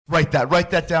Write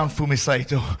that down, Fumi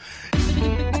Saito.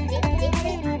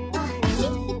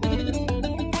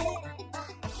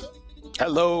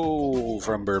 Hello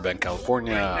from Burbank,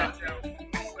 California.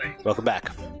 Welcome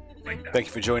back. Thank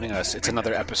you for joining us. It's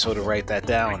another episode of Write That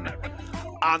Down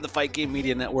on the Fight Game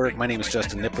Media Network. My name is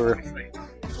Justin Nipper.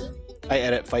 I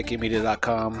edit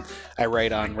FightGameMedia.com. I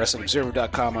write on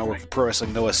WrestlingObserver.com. I work for Pro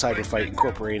Wrestling Noah Cyberfight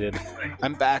Incorporated.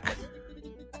 I'm back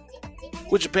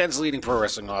with Japan's leading pro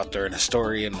wrestling author and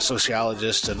historian,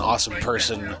 sociologist, and awesome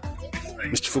person,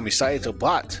 Mr. Fumi Saito.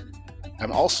 But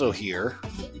I'm also here.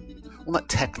 Well, not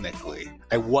technically.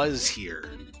 I was here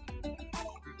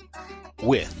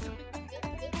with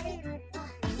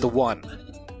the one,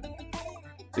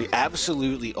 the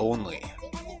absolutely only,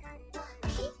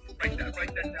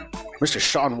 Mr.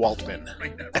 Sean Waltman,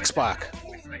 X-Pac,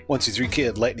 123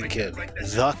 Kid, Lightning Kid,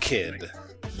 The Kid.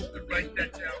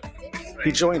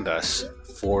 He joined us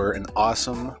for an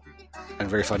awesome and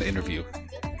very fun interview.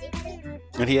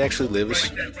 And he actually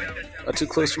lives not too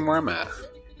close from where I'm at.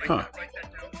 Huh.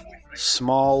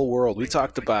 Small world. We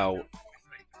talked about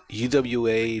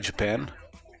UWA Japan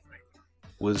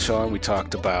with Sean. We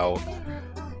talked about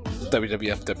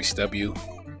WWF, WCW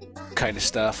kind of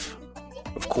stuff.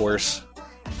 Of course.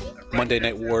 Monday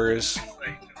Night Wars.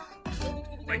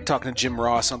 Talking to Jim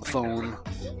Ross on the phone.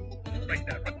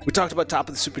 We talked about Top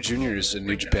of the Super Juniors in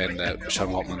New Japan that Sean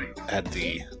Waltman had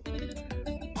the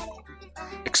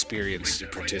experience to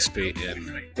participate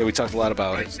in. Yeah, we talked a lot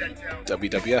about his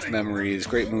WWF memories,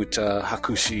 Great Muta,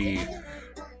 Hakushi,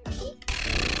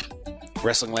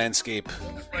 wrestling landscape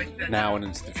now and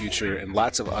into the future, and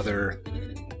lots of other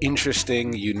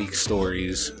interesting, unique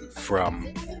stories from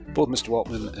both Mr.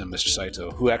 Waltman and Mr. Saito,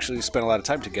 who actually spent a lot of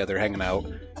time together hanging out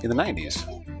in the 90s,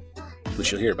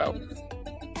 which you'll hear about.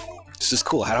 This is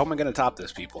cool. How am I going to top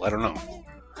this, people? I don't know.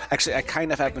 Actually, I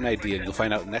kind of have an idea, and you'll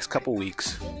find out in the next couple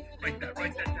weeks.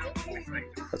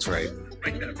 That's right.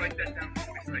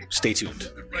 Stay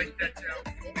tuned.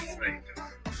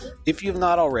 If you've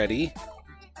not already,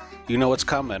 you know what's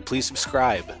coming. Please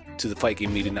subscribe to the Fight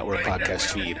Game Media Network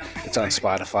podcast feed. It's on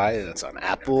Spotify, and it's on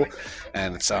Apple,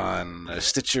 and it's on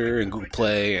Stitcher and Google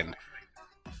Play, and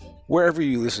wherever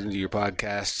you listen to your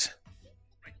podcast.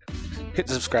 Hit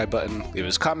the subscribe button. Leave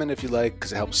us a comment if you like,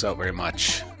 because it helps us out very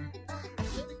much.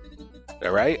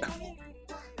 All right?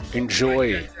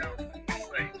 Enjoy.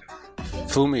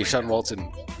 Fumi, Sean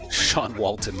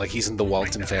Walton, like he's in the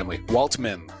Walton family.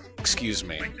 Waltman, excuse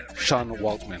me. Sean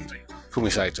Waltman, Fumi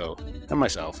Saito, and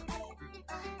myself.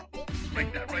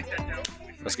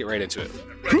 Let's get right into it.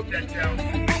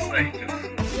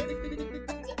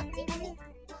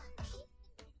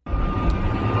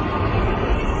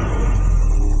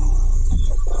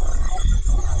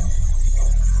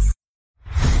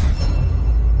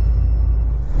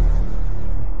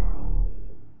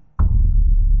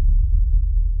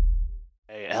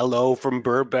 Hello from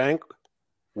Burbank.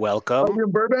 Welcome. Are you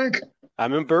in Burbank?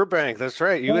 I'm in Burbank. That's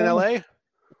right. You in LA?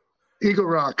 Eagle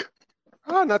Rock.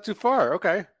 Oh, not too far.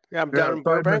 Okay. Yeah, I'm down in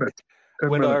Burbank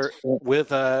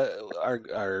with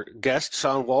our guest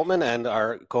Sean Waltman and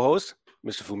our co-host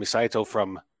Mr. Fumi Saito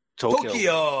from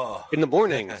Tokyo. In the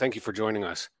morning. Thank you for joining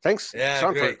us. Thanks,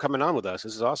 Sean, for coming on with us.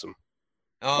 This is awesome.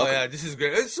 Oh, welcome. Yeah, this is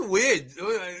great. It's weird.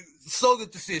 So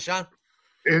good to see you, Sean.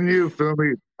 And you,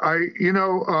 Fumi.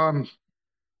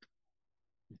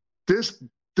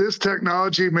 This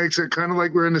technology makes it kind of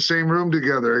like we're in the same room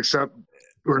together, except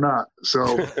we're not.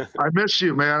 So I miss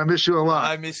you, man. I miss you a lot.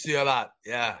 I miss you a lot.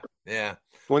 Yeah.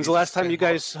 When's the last time you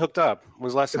guys hooked up?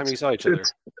 When's the last time you saw each other?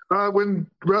 When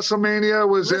WrestleMania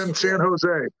was in San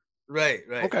Jose. Right.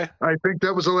 Okay. I think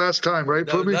that was the last time, right,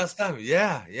 Fumi? Last time,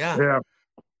 yeah.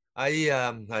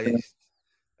 I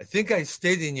think I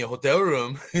stayed in your hotel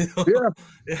room. You know?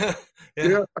 Yeah.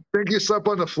 I think you slept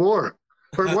on the floor.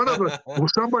 Or one of us,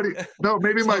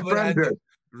 maybe my friend did.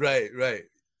 Right.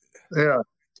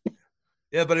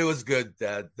 Yeah, but it was good.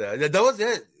 That was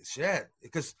it. Shit,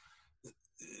 because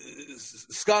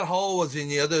Scott Hall was in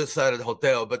the other side of the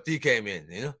hotel, but he came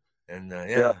in, and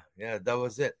that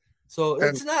was it. So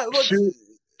it's not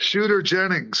Shooter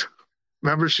Jennings.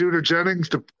 Remember Shooter Jennings?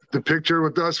 The picture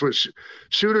with us was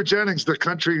Shooter Jennings, the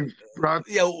country rock.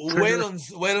 Yeah, Waylon's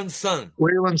son.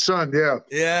 Waylon's son, yeah.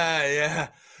 Yeah.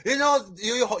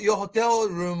 Your hotel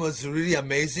room was really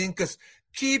amazing because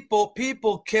people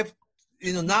kept,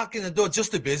 knocking the door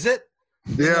just to visit.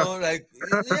 Hey,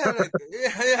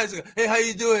 how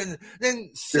you doing? Then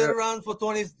sit around for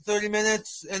 20, 30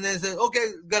 minutes and then say,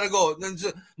 okay, gotta go. Then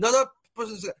another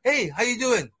person says, hey, how you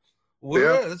doing?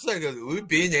 It's like we're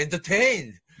being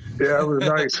entertained. Yeah, it was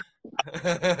nice.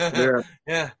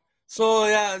 Yeah. So,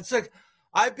 it's like,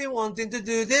 I've been wanting to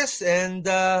do this, and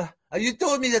you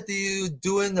told me that you're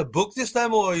doing a book this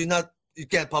time, or you're not. You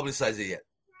can't publicize it yet.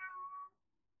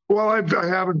 Well, I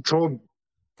haven't told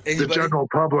Anybody? the general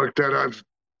public that I've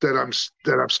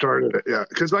started it yet,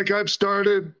 because like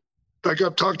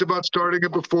I've talked about starting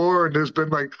it before, and there's been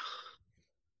like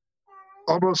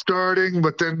almost starting,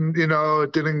 but then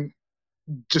it didn't.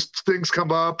 Just things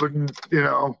come up, and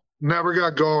never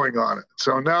got going on it.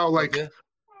 So now, like, Okay.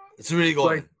 It's really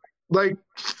going. like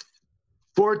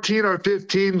 14 or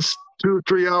 15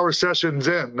 2-3 hour sessions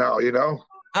in now.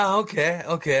 Okay.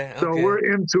 So we're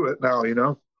into it now.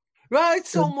 Right,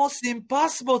 it's almost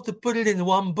impossible to put it in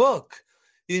one book,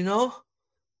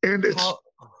 And it's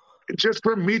just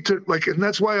for me to and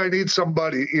that's why I need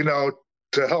somebody,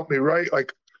 to help me write.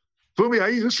 Like, Fumi, I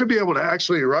used to be able to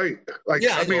actually write. Like,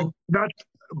 Yeah, I I mean, know. not,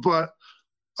 but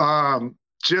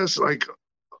just like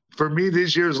for me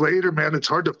these years later, man, it's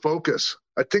hard to focus.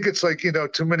 I think it's like,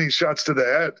 too many shots to the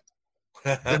head.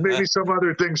 And maybe some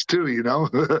other things too,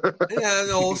 Yeah,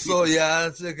 and also,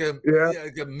 it's like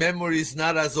a memory is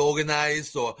not as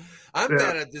organized. Or I'm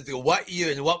bad at this, what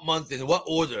year and what month and what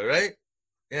order, right?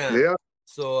 Yeah. Yeah.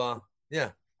 So,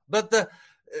 but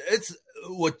it's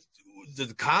what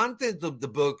the content of the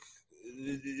book.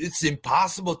 It's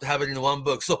impossible to have it in one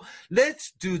book. So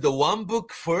let's do the one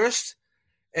book first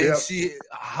and see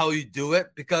how you do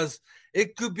it, because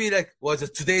it could be like,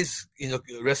 today's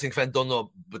wrestling fan don't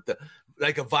know, but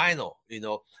like a vinyl,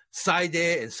 side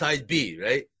A and side B,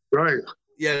 right? Right.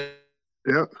 Yeah.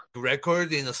 Yeah.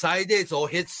 Record in the side A, it's all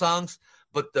hit songs,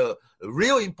 but the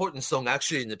real important song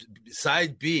actually in the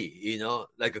side B,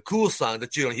 like a cool song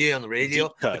that you don't hear on the radio.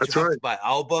 Deep cut. That's right. By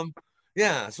album.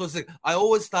 Yeah. So it's like, I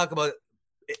always talk about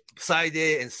side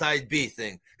A and side B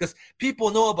thing, because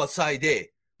people know about side A,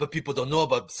 but people don't know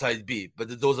about side B,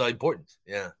 but those are important.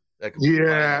 Yeah.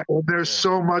 And there's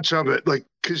so much of it, like,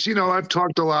 because I've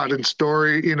talked a lot in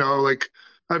story, like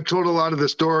I've told a lot of the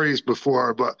stories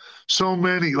before, but so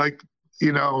many, like,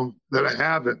 that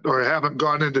I haven't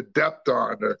gone into depth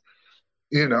on, or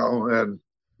and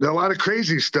a lot of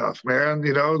crazy stuff, man.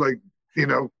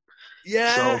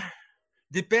 Yeah. So.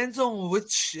 Depends on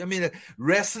which,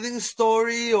 wrestling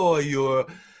story or your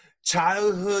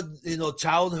childhood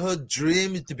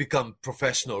dream to become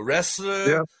professional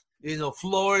wrestler. Yeah.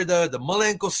 Florida, the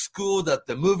Malenko school, that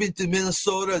the moving to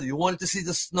Minnesota, you wanted to see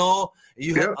the snow,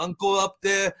 you had uncle up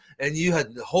there, and you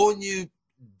had a whole new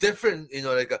different,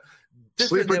 like a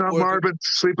different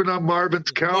sleeping on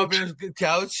Marvin's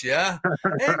couch. Yeah.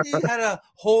 And you had a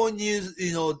whole new,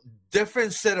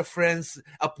 different set of friends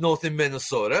up north in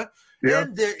Minnesota. Yeah.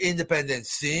 And their independent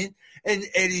scene, and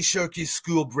Eddie Shirky's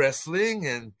school of wrestling,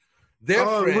 and their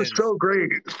friends. It was so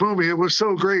great, Fumi. It was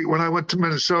so great when I went to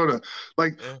Minnesota.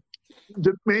 Like,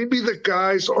 maybe the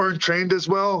guys aren't trained as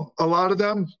well, a lot of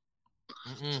them,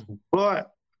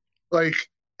 but like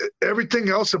everything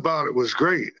else about it was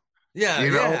great. Yeah,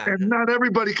 and not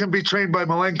everybody can be trained by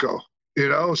Malenko,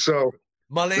 so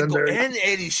Malenko and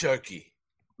Eddie Shirky.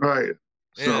 Right.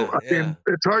 So I mean,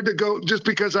 it's hard to go just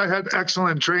because I had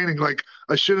excellent training. Like,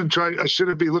 I shouldn't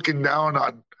be looking down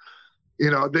on,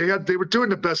 they were doing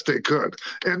the best they could.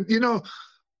 And,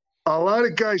 a lot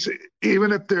of guys,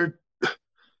 even if they're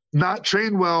not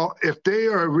trained well, if they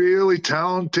are really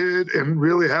talented and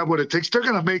really have what it takes, they're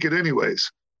going to make it anyways.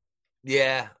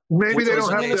 Yeah. Maybe they don't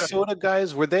have Minnesota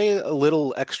guys, were they a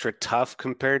little extra tough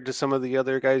compared to some of the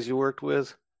other guys you worked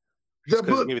with?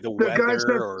 Maybe the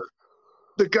weather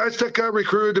the guys that got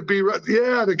recruited to be,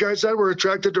 the guys that were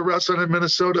attracted to wrestling in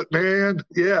Minnesota, man,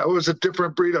 it was a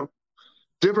different breed of,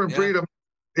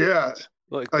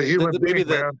 like a human being,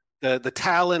 man. The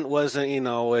talent wasn't,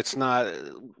 it's not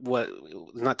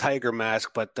Tiger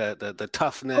Mask, but the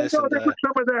toughness. There was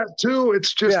some of that too.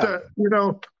 It's just that,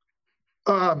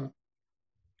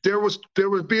 there was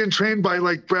being trained by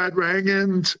like Brad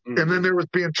Rangans, and then there was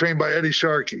being trained by Eddie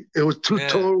Sharkey. It was two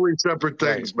totally separate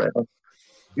things, man.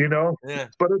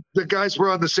 But the guys were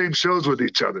on the same shows with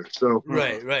each other. So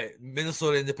right,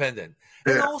 Minnesota Independent,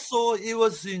 and also it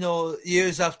was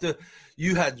years after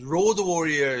you had Road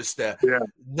Warriors,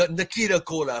 Nikita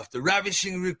Koloff, the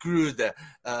Ravishing Recruit,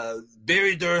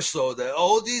 Barry Durso,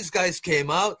 all these guys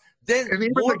came out. Then and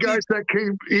even the guys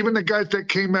that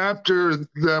came after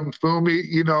them,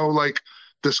 Fumi, like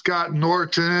the Scott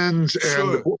Nortons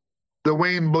and the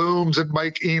Wayne Blooms and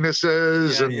Mike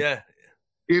Enos's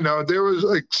there was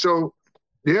like, so,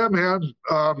 man.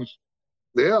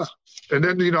 And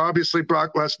then, obviously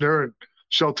Brock Lesnar and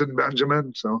Shelton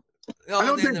Benjamin. So I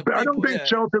don't think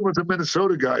Shelton was a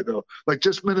Minnesota guy though. Like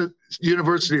just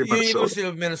University of Minnesota. University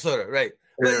of Minnesota, right.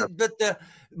 Yeah. But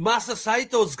Masa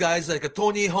Saito's guys like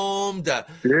Tony Holm,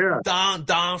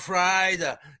 Don Fry,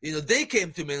 they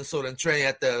came to Minnesota and trained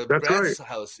at the Brad's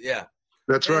house. Yeah,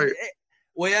 that's right.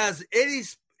 Whereas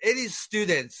Eddie's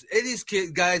students, Eddie's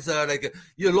guys are like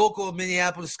your local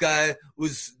Minneapolis guy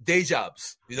with day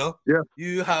jobs. Yeah,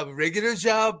 you have a regular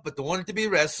job, but they wanted to be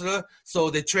wrestler, so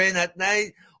they train at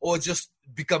night or just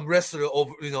become wrestler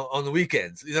over on the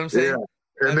weekends. You know what I'm saying? Yeah.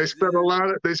 And they spent a lot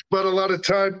of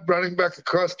time running back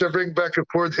across the ring, back and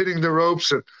forth, hitting the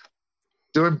ropes and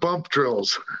doing bump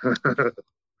drills.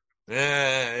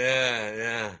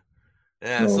 Yeah.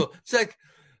 So it's like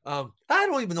I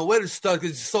don't even know where to start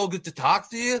because it's so good to talk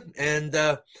to you. And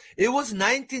it was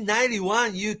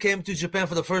 1991 you came to Japan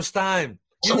for the first time.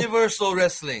 Universal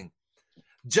Wrestling.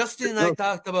 Justin and I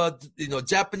talked about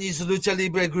Japanese Lucha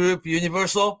Libre group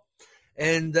Universal,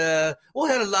 and we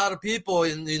had a lot of people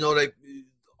in like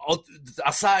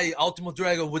Asai, Ultimate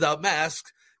Dragon without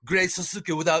mask, Great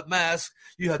Sasuke without mask.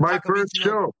 You had my first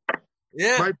show.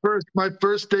 Yeah, my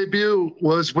first debut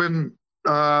was when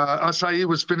Asai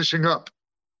was finishing up.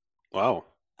 Wow.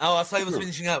 Oh, Asai was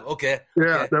finishing up. Okay. Yeah,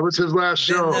 okay. That was his last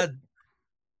show.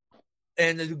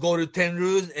 And go to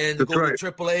Tenryu and go to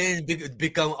AAA and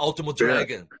become Ultimate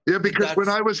Dragon. Yeah, because when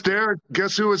I was there,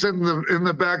 guess who was in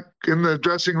the back in the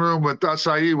dressing room with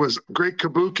Asai was Great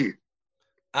Kabuki.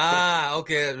 Ah,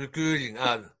 okay, recruiting.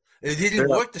 He didn't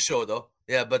work the show though.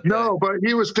 Yeah, but no, but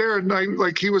he was there, and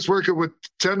like he was working with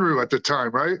Tenryu at the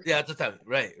time, right? Yeah, at the time,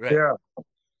 right. Yeah.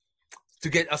 To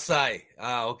get Asai.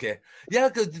 Ah, okay. Yeah,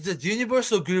 because the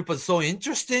Universal group was so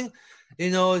interesting.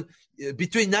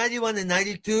 Between 91 and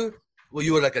 92, well,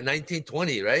 you were like a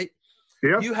 1920, right?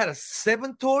 Yeah. You had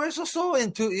 7 tours or so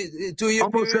in 2 year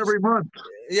almost periods. Every month.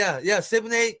 Yeah,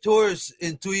 7, 8 tours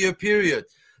in 2 year period.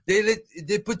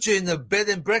 They put you in a bed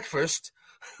and breakfast.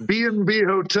 B&B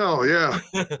hotel, yeah.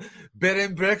 Bed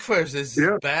and breakfast is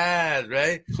bad,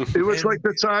 right? It was like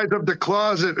the size of the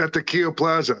closet at the Kio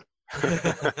Plaza.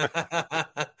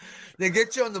 They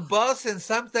get you on the bus, and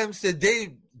sometimes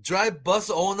they drive bus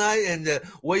all night, and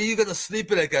where you gonna sleep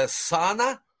in like a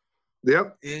sauna?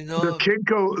 Yep.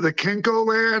 The Kinko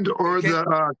Land or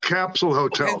the Capsule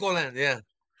Hotel. Kinko Land, yeah.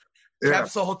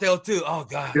 Capsule Hotel too. Oh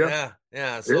God,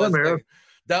 yeah. So man.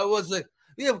 That was like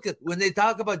because when they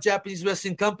talk about Japanese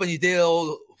wrestling company, they're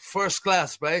all first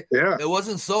class, right? Yeah. It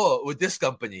wasn't so with this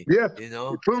company. Yeah.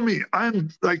 For me, I'm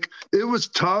like it was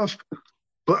tough.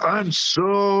 But I'm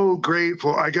so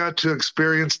grateful I got to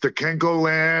experience the Kenko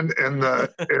Land and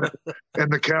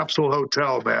the Capsule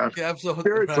Hotel, man. Capsule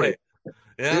Hotel, seriously.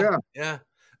 Right. Yeah.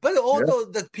 But although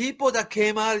the people that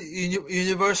came out in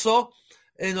Universal,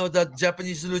 the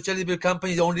Japanese Lucha Libre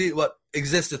company only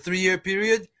exists a 3-year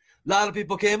period. A lot of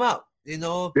people came out.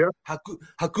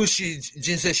 Hakushi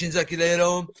Jinsei Shinzaki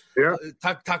Reiro,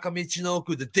 Taka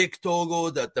Michinoku, the Dick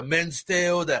Togo, the Men's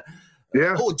Tale,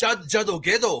 Jado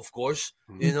Gedo, of course.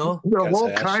 The whole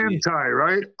Kaientai,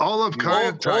 right? All of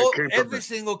Kaientai came from every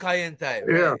single Kaientai,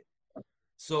 right? Yeah.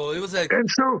 So it was like. And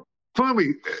so,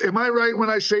 Fumi, am I right when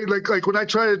I say like when I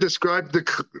try to describe the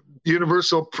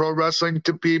Universal Pro Wrestling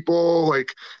to people,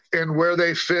 and where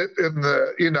they fit in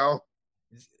the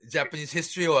Japanese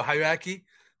history or hierarchy?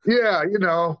 Yeah,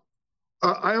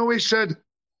 I always said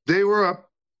they were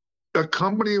a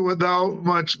company without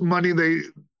much money.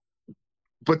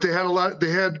 But they had they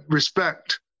had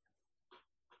respect.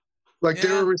 They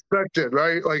were respected,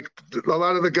 right? Like a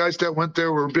lot of the guys that went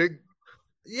there were big.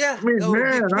 Yeah. I mean,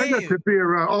 I got to be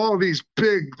around all these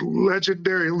big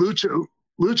legendary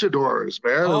luchadors,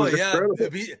 man. Oh, yeah.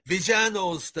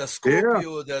 Villanos, the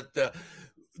Scorpio,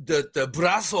 the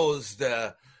Brazos,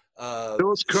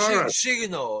 Dos Caras.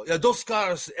 Shigino. Yeah, Dos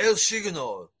Caras, El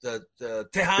Shigino, the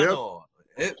Tejano.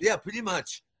 Yep. Pretty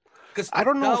much. Because I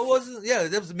don't know.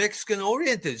 That was a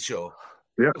Mexican-oriented show.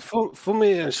 Yeah.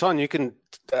 Fumi and Sean, you can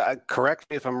correct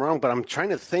me if I'm wrong, but I'm trying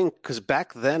to think because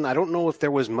back then I don't know if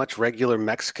there was much regular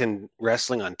Mexican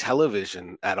wrestling on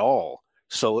television at all.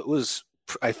 So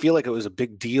I feel like it was a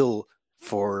big deal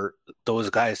for those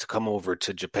guys to come over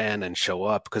to Japan and show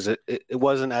up because it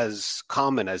wasn't as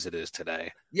common as it is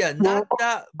today. Yeah, not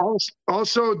that.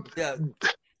 Also,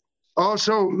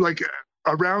 like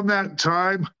around that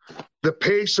time, the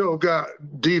peso got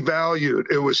devalued.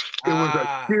 It was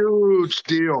a huge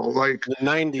deal. Like the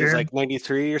 90s, like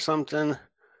 93 or something.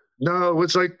 No, it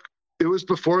was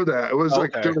before that. It was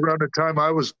like around the time I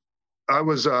was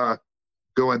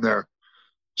going there.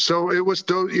 So it was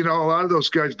those, a lot of those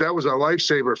guys. That was a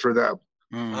lifesaver for them.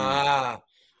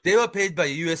 They were paid by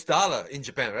U.S. dollar in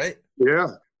Japan, right?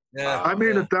 Yeah. Yeah. I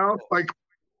mean,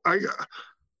 I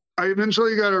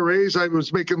eventually got a raise. I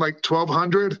was making like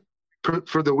 $1,200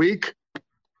 for the week.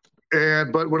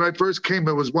 but when I first came,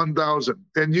 it was 1,000,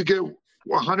 and you get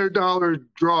 $100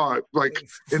 draw. Like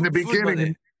in the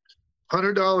beginning,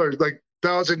 $100, like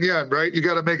 1,000 yen, right? You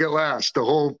got to make it last the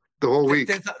whole week.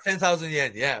 10,000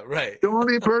 yen, yeah, right. The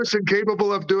only person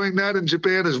capable of doing that in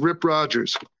Japan is Rip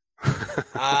Rogers.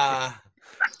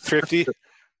 Thrifty.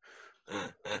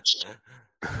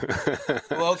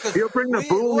 Well, he'll bring the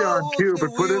bouillon cube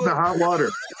and put it in the hot water.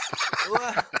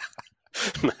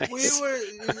 Nice. We were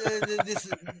in this,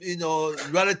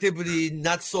 relatively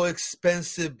not so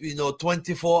expensive,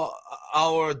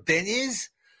 24-hour Denny's,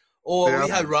 or we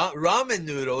had ramen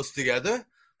noodles together.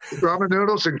 Ramen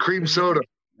noodles and cream soda.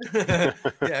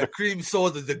 Yeah, cream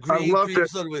soda, the green cream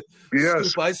soda with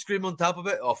scoop ice cream on top of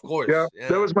it. Of course. Yeah,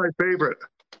 that was my favorite.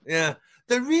 Yeah.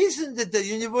 The reason that the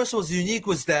Universal was unique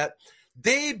was that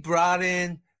they brought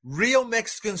in real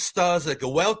Mexican stars like a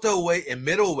welterweight and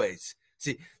middleweights.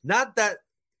 See, not that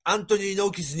Antonio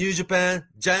Inoki's New Japan,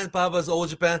 Giant Papa's Old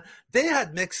Japan. They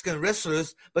had Mexican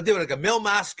wrestlers, but they were like a Mil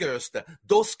Mascaras, the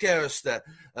Dos Caras, the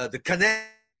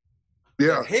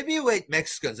heavyweight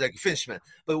Mexicans, like Finchman.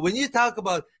 But when you talk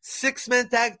about 6-man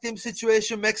tag team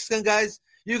situation, Mexican guys,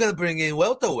 you're going to bring in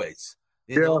welterweights,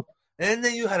 you know. And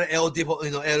then you had El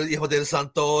Hijo del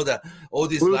Santo, all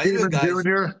these lighter guys.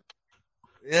 Jr.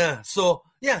 Yeah, so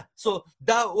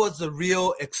that was a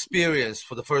real experience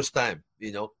for the first time,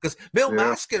 because Mil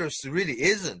Mascaras really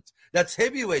isn't. That's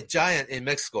heavyweight giant in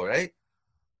Mexico, right?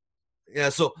 Yeah,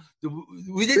 so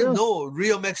we didn't know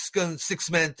real Mexican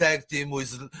 6-man tag team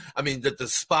was, the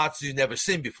spots you never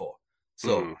seen before.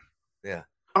 So, yeah.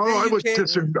 Oh,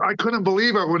 I couldn't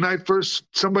believe it when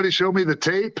somebody showed me the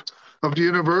tape of the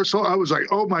Universal. I was like,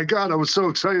 oh my God, I was so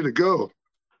excited to go.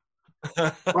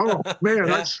 Oh man,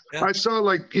 I saw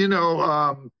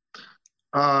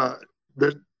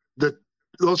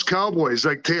those cowboys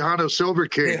like Tejano Silver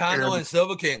King. And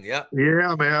Silver King, yeah.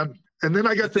 Yeah, man. And then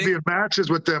I got to be in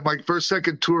matches with them, like first,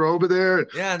 second tour over there,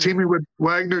 teaming with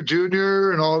Wagner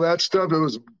Jr. and all that stuff. It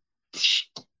was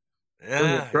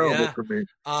incredible for me.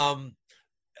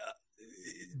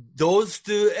 Those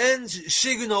two, and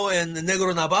Shigno and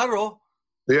Negro Navarro.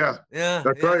 Yeah,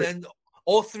 that's right. And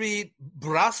all three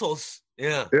Brazos.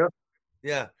 Yeah.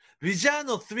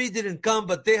 Villano 3 didn't come,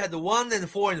 but they had 1 and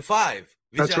 4 and 5.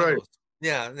 Villanos. That's right.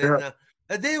 Yeah.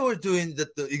 And they were doing the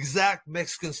exact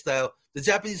Mexican style the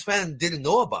Japanese fan didn't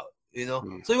know about,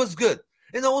 So it was good.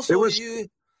 And also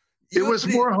it was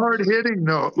more hard hitting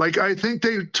though. Like I think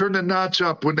they turned a notch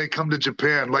up when they come to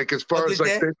Japan. Like as far as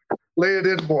they lay it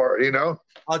in more,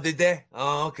 Oh, did they?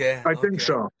 Oh, okay. I think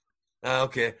so.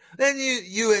 Okay. Then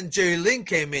you and Jerry Lynn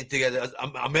came in together as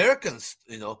Americans,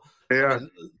 Yeah.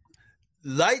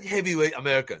 Light heavyweight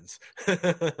Americans.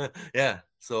 Yeah.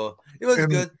 So it was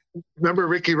good. Remember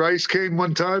Ricky Rice came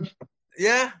one time?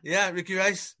 Yeah, Ricky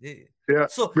Rice. Yeah.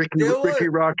 So Ricky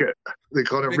Rocket. They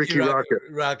called him Ricky Rocket.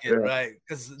 Rocket, right.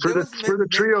 For the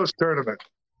trios tournament.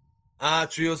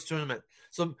 Trios tournament.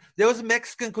 So there was a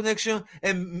Mexican connection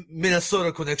and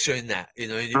Minnesota connection in that, in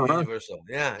Universal.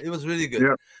 Yeah, it was really good.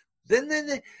 Yeah.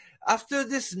 Then after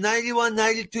this 91,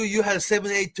 92, you had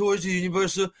 7-8 tours at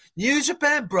Universal. New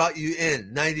Japan brought you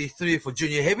in 93 for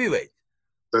junior heavyweight.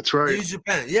 That's right. New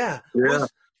Japan, yeah.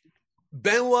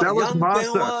 Benoit, young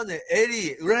Benoit and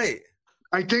Eddie, right.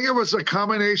 I think it was a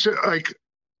combination, I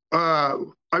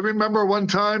remember one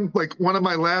time, like one of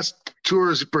my last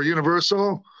tours for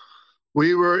Universal,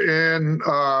 we were in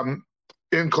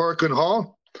Corcoran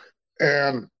Hall,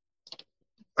 and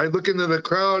I look into the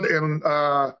crowd, and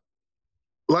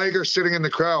Liger sitting in the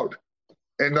crowd,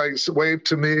 and waved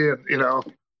to me, and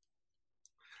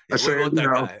I said,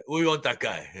 we want that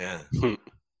guy. Yeah.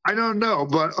 I don't know,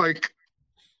 but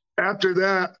after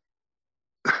that,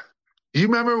 you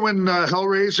remember when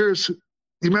Hellraisers?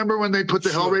 You remember when they put the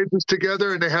Hellraisers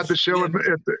together and they had the show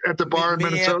at the bar in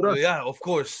Minnesota? Yeah, of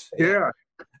course. Yeah.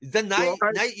 The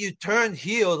night you turned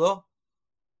heel, though.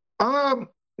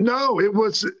 No, it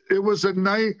was a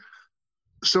night.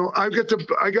 So I got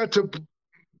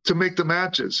to make the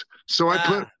matches. So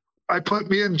I put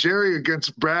me and Jerry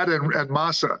against Brad and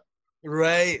Masa.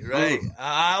 Right.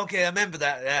 Okay, I remember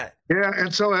that. Yeah,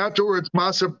 and so afterwards,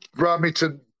 Masa brought me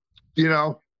to,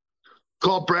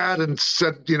 called Brad and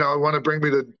said, I want to bring me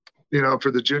to,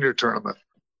 for the junior tournament.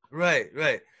 Right.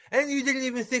 And you didn't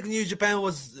even think New Japan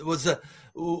wasn't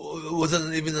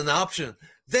even an option.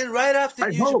 Then right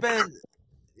after Japan,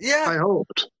 yeah, I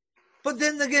hoped. But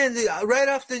then again, right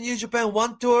after New Japan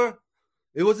one tour,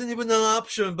 it wasn't even an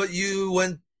option. But you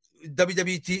went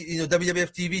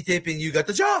WWF TV taping. You got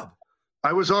the job.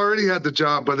 I already had the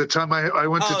job by the time I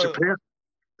went to Japan.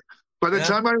 By the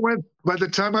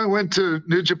time I went to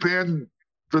New Japan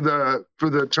for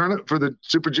the tournament for the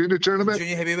Super Junior tournament.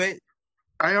 Junior heavyweight.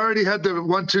 I already had the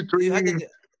 1, 2, 3.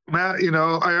 Matt,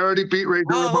 I already beat Ray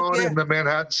Ramon in the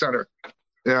Manhattan Center.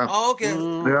 Yeah. Oh, okay.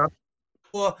 Yeah.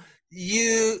 Well,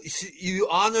 you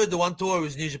honored the one tour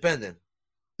with New Japan then.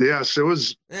 Yes, it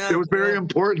was very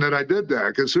important that I did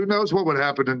that, because who knows what would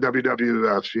happen in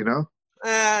WWF,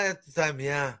 At the time,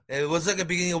 yeah. It was like a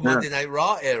beginning of Monday Night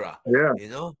Raw era.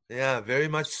 Yeah. Yeah, very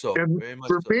much so. And very much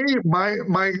for me,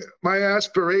 my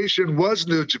aspiration was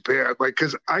New Japan,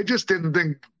 because I just didn't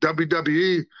think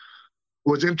WWE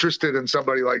was interested in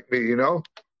somebody like me,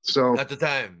 So at the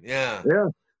time, yeah.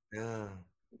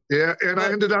 Yeah, and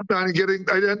I ended up not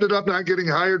getting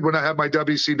hired when I had my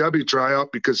WCW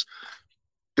tryout, because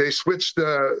they switched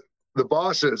the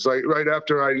bosses right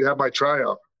after I had my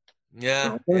tryout.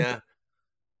 Yeah.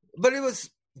 But it was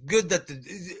good that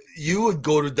you would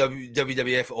go to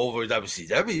WWF over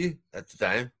WCW at the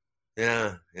time.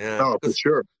 Yeah. Oh, for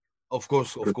sure. Of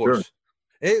course. Sure.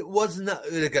 It was not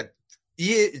like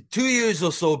 2 years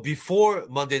or so before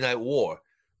Monday Night War,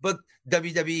 but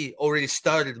WWE already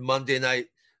started Monday Night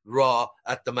Raw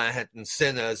at the Manhattan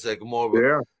Center as like more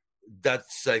of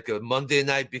that's like a Monday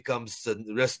night becomes the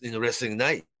wrestling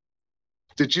night.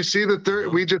 Did you see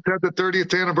we just had the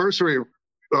 30th anniversary of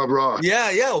Raw?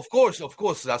 Yeah, of course,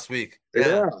 last week.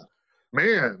 Yeah.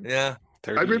 Man. Yeah.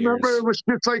 I remember it was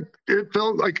just like, it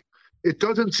felt like, it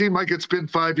doesn't seem like it's been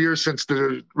 5 years since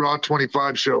the Raw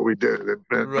 25 show we did.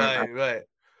 Right.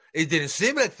 It didn't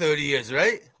seem like 30 years,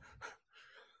 right?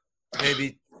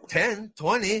 Maybe 10,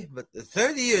 20, but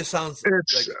 30 years sounds like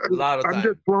a lot of time. I'm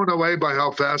just blown away by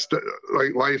how fast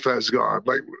life has gone.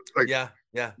 Yeah.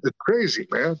 It's crazy,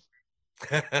 man.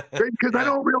 Because I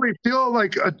don't really feel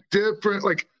like I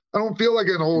don't feel like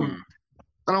an old,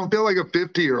 I don't feel like a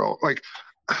 50-year-old.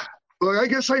 I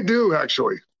guess I do,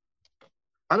 actually.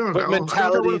 I don't know. But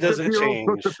mentality doesn't change.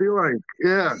 Supposed to feel like.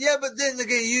 Yeah, but then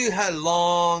again, you had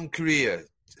long career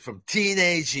from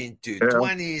teenage into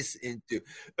 20s into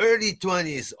early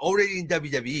 20s, already in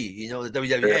WWE, the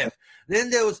WWF. Yeah.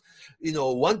 Then there was,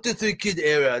 1, 2, 3 Kid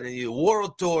era, and then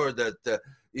World Tour that,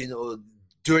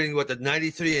 during the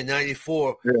 93 and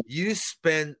 94, you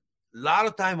spent a lot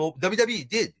of time. WWE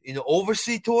did,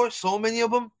 overseas tour, so many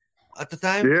of them at the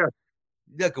time. Yeah.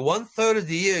 Like 1/3 of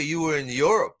the year you were in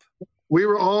Europe. We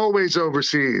were always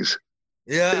overseas.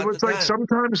 Yeah. It was like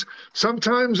sometimes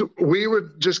we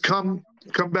would just come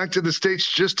back to the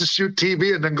States just to shoot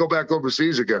TV and then go back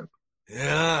overseas again.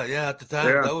 Yeah. At the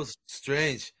time, that was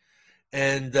strange.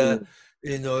 And,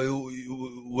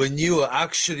 when you were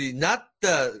actually not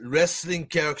the wrestling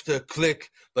character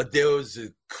Click, but there was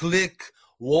a Click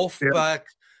Wolfpack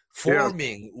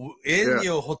forming in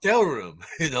your hotel room,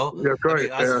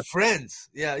 as friends.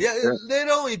 Yeah.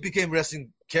 Later on, it became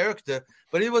wrestling character,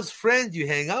 but it was friends you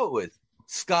hang out with,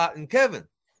 Scott and Kevin.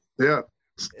 Yeah.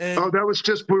 And, that was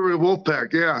just we were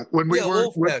Wolfpack. Yeah, when we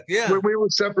when we were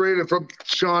separated from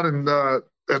Sean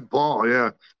and Paul.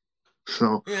 Yeah.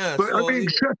 So. Yeah. But I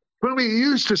mean, you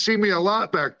used to see me a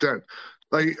lot back then.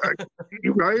 Right?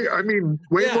 I mean,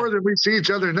 way more than we see each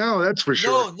other now. That's for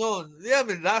sure. No. Yeah,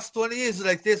 last 20 years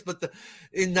like this. But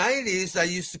in 90s, I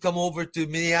used to come over to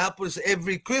Minneapolis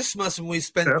every Christmas, and we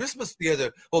spent Christmas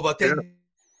together for about 10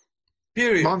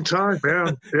 period. Long time,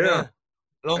 man. Yeah.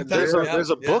 Long time. There's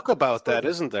a book about that,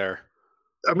 isn't there?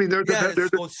 I mean, there's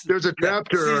a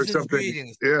chapter or something.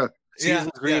 Greetings. Yeah.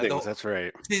 Season's greetings. That's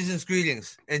right. Season's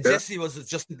greetings. And Jesse was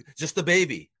just a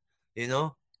baby,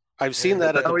 I've seen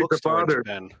that at the bookstore in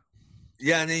Japan.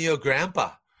 Yeah, and then your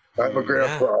grandpa. I'm a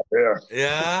grandpa.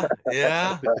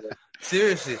 Yeah.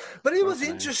 Seriously. But it was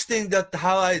interesting that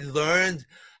how I learned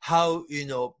how,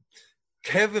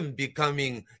 Kevin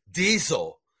becoming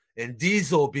Diesel and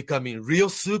Diesel becoming real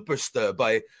superstar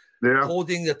by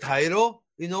holding the title,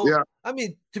 I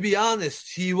mean, to be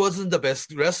honest, he wasn't the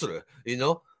best wrestler,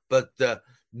 but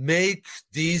make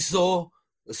Diesel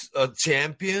a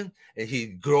champion, and he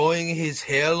growing his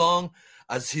hair long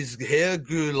as his hair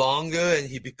grew longer, and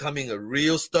he becoming a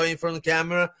real star in front of the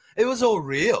camera. It was all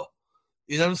real.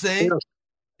 You know what I'm saying?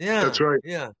 Yeah, that's right.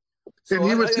 Yeah. So and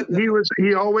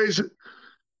he always,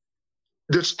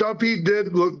 the stuff he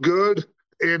did looked good,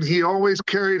 and he always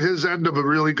carried his end of a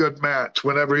really good match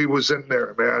whenever he was in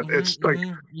there, man. It's like,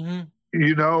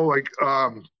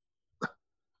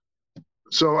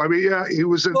 so I mean, he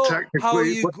was in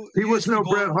technically, he was no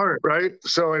Bret Hart, right?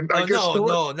 So, and I guess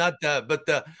no, not that, but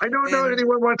I don't know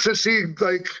anyone wants to see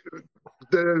like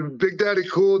the Big Daddy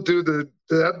Cool do the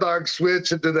headlock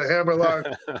switch and do the hammerlock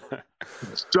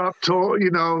drop toe,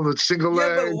 the single leg.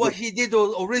 Yeah, but what he did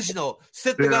was original.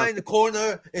 Sit the guy in the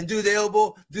corner and do the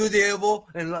elbow,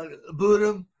 and boot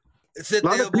him. A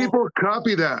lot of people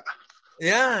copy that.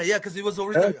 Yeah, because it was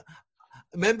original.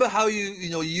 Remember how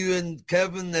you and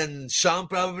Kevin and Sean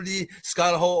probably,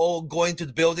 Scott Hall, all going to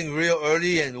the building real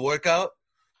early and work out?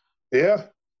 Yeah.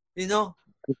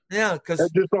 Because I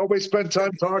just always spend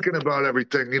time talking about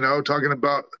everything, talking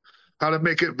about how to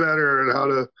make it better and how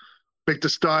to make the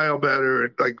style better,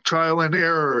 and like trial and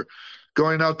error,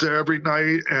 going out there every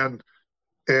night and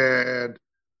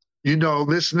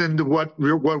listening to what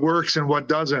works and what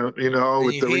doesn't,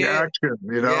 with the reaction,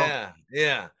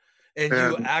 Yeah. And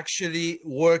you actually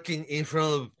working in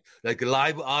front of like a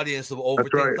live audience of over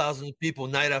 10,000 people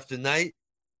night after night.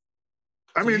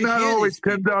 I mean, not always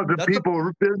 10,000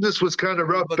 people. Business was kind of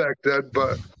rough back then,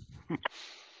 but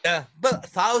yeah, but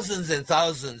thousands and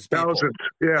thousands people. Thousands,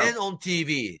 yeah. And on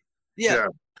TV. Yeah.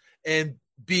 And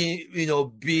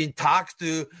being talked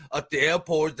to at the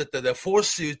airport that they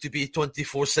force you to be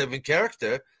 24/7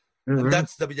 character. Mm-hmm. And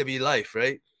that's WWE life,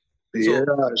 right? Yeah,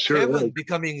 so sure. Kevin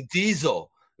becoming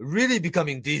Diesel, really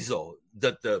becoming Diesel,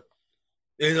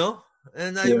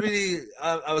 and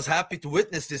I was happy to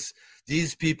witness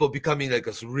these people becoming like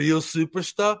a real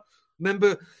superstar.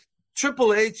 Remember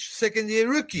Triple H, second year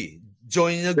rookie,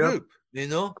 joining a group,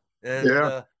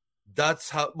 and that's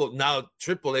how. Well, now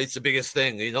Triple H the biggest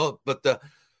thing, but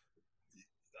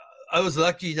I was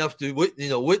lucky enough to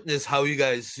witness how you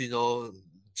guys,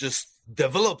 just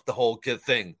developed the whole kid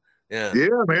thing.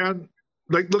 Yeah, man.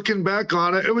 Like looking back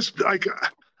on it, it was like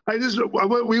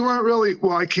we weren't really.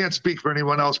 Well, I can't speak for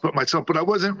anyone else but myself, but I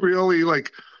wasn't really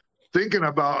like thinking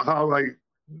about how like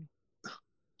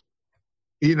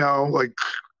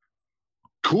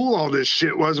cool all this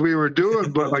shit was we were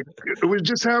doing, but like it was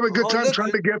just having a good time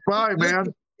trying to get by,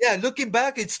 man. Yeah, looking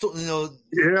back, it's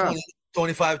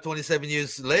 25, 27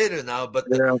 years later now, but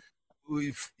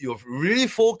you're really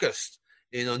focused,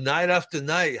 night after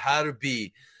night, how to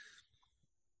be,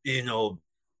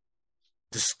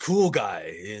 this cool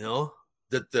guy,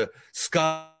 that the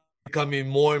Scott becoming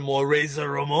more and more Razor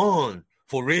Ramon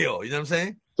for real. You know what I'm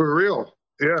saying? For real,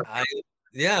 yeah.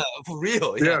 For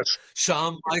real. Yeah. Yes.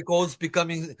 Shawn Michaels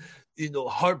becoming,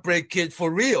 Heartbreak Kid for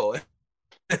real.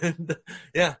 And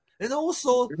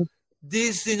also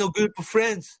these, group of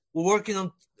friends were working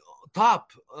on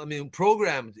top. I mean,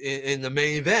 programmed in the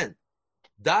main event.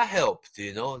 That helped,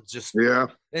 And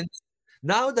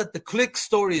now that the Click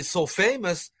story is so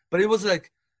famous, but it was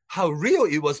like how real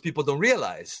it was, people don't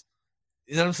realize.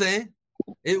 You know what I'm saying?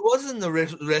 It wasn't a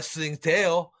wrestling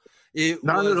tale.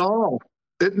 Not at all.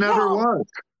 It never was.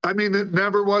 I mean, it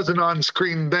never was an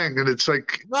on-screen thing, and it's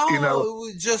like it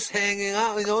was just hanging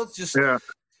out. Just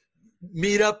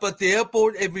meet up at the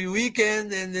airport every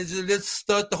weekend, and let's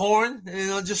start the horn.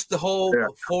 Just the whole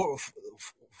 4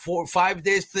 or 5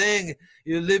 days thing.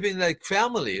 You're living like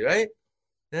family, right?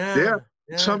 Yeah.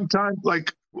 Sometimes,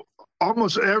 like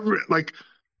almost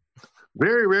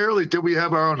very rarely did we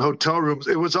have our own hotel rooms.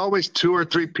 It was always 2 or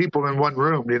 3 people in one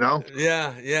room,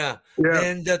 Yeah.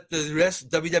 And that the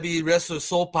WWE wrestlers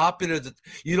so popular that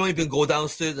you don't even go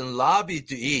downstairs and lobby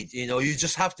to eat. You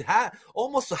just have to have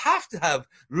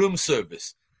room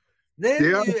service. Then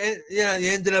you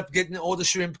ended up getting all the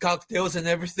shrimp cocktails and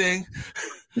everything,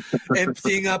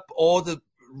 emptying up all the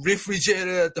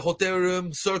refrigerator at the hotel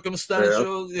room,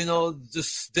 circumstantial,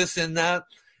 just this and that,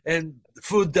 and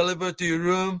food delivered to your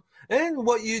room. And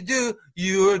what you do,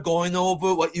 you're going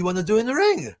over what you want to do in the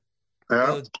ring.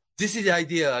 Yeah. This is the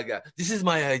idea I got. This is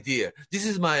my idea. This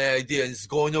is my idea. And it's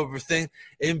going over thing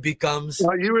and becomes.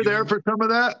 You were there for some of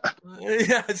that?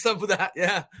 Yeah, some of that.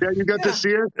 Yeah. Yeah, you got to see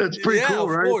it? It's pretty cool,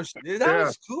 right? Of course. That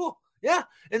was cool. Yeah.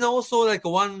 And also, like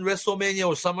one WrestleMania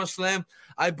or SummerSlam,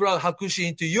 I brought Hakushi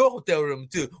into your hotel room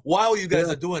too while you guys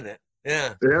are doing it.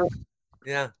 Yeah.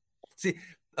 Yeah. See,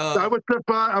 I was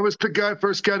the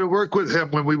first guy to work with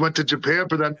him when we went to Japan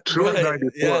for that tour in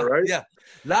 '94, right? Yeah.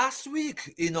 Last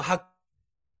week, Hakushi,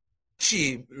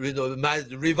 my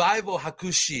Revival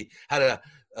Hakushi had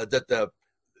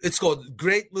it's called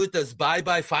Great Muta's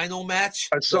Bye-Bye Final Match.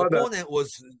 I saw the opponent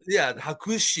was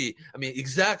Hakushi. I mean,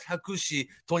 exact Hakushi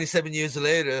 27 years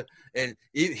later, and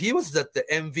he was the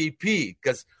MVP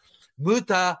because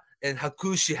Muta and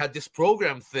Hakushi had this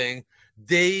program thing.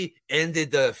 They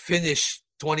ended the finish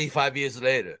 25 years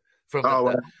later from from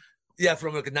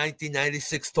like a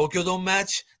 1996 Tokyo Dome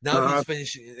match. Now he's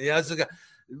finishing.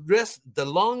 The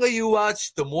longer you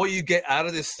watch, the more you get out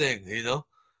of this thing.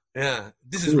 Yeah.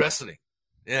 This is wrestling.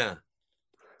 Yeah.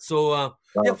 So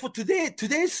for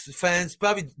today's fans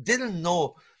probably didn't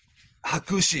know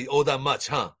Hakushi all that much,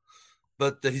 huh?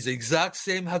 But he's the exact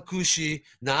same Hakushi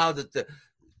now that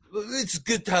it's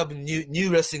good to have a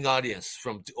new wrestling audience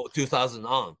from 2000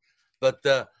 on. But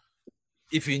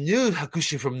if you knew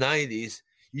Hakushi from 90s,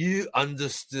 you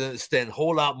understand a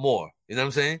whole lot more. You know what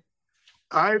I'm saying?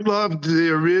 I loved the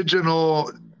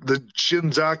original, the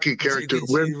Shinzaki character.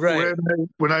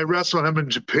 When I wrestled him in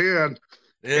Japan,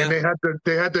 and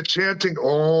they had the chanting,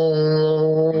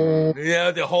 oh,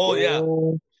 yeah, the whole,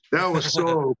 that was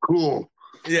so cool.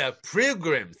 Yeah,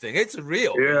 Pilgrim thing. It's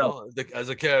real, you know, as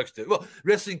a character. Well,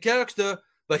 wrestling character,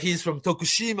 but he's from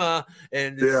Tokushima,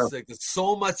 and it's like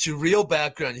so much real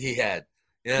background he had.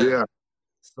 Yeah.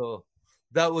 So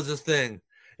that was the thing.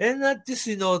 And not just,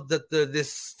 you know, that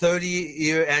this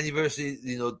 30-year anniversary,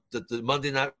 you know, the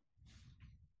Monday Night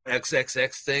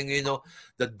XXX thing, you know,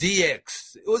 the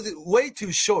DX. It was way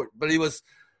too short, but it was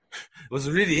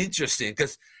really interesting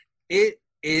because it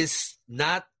is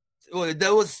not. Well,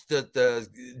 that was the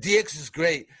DX is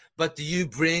great, but you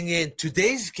bring in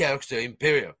today's character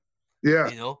Imperium. Yeah.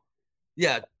 You know,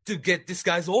 to get these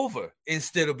guys over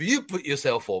instead of you put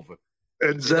yourself over.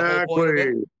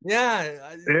 Exactly.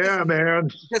 Yeah,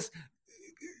 man. Because,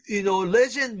 you know,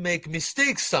 legend make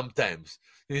mistakes sometimes,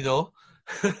 you know.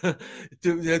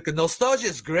 Nostalgia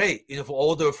is great, you know, for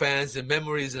older fans and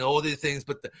memories and all these things,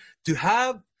 but to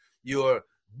have your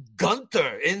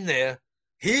Gunther in there,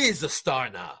 he is a star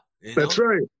now. You know? That's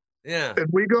right. Yeah. And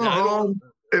we go home.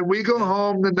 And we go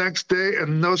home the next day,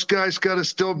 and those guys got to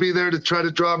still be there to try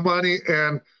to draw money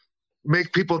and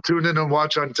make people tune in and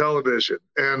watch on television.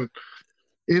 And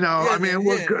you know, I mean,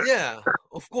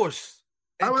 of course.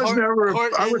 And I was never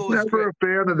a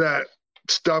fan of that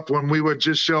stuff when we would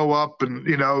just show up and,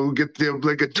 you know, get the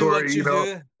obligatory, you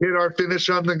know, hit our finish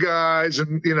on the guys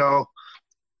and, you know,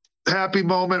 happy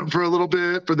moment for a little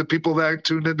bit for the people that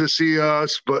tuned in to see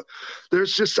us. But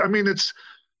there's just, I mean,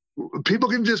 people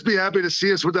can just be happy to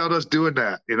see us without us doing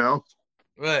that, you know?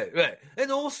 Right.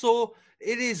 And also,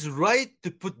 it is right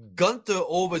to put Gunther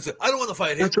over. I don't want to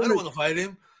fight him. I don't want to fight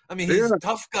him. I mean, he's a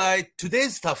tough guy.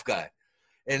 Today's tough guy.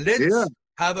 And let's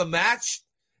have a match.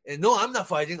 And no, I'm not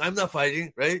fighting,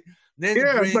 right? Then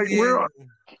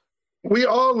we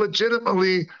all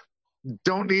legitimately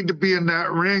don't need to be in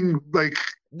that ring, like,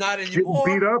 not anymore.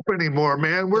 Beat up anymore,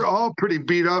 man. We're all pretty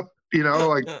beat up, you know,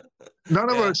 like none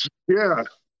of us,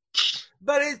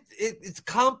 But it's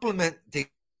complimenting.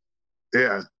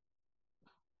 Yeah.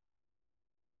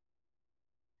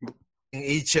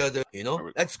 Each other, you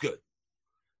know, that's good.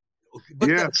 But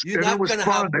yes, and it was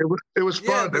fun. It was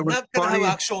fun. It was not going to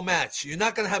have actual match. You're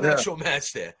not going to have actual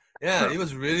match there. Yeah, it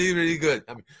was really, really good.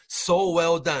 I mean, so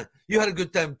well done. You had a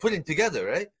good time putting together,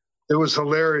 right? It was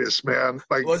hilarious, man.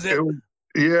 Like, was it?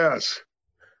 Yes.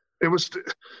 It was.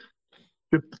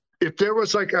 If there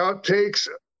was like outtakes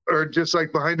or just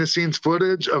like behind the scenes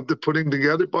footage of the putting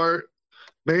together part,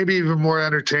 maybe even more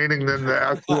entertaining than the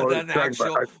actual.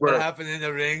 What happened in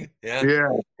the ring. Yeah.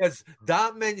 Because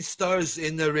that many stars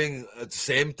in the ring at the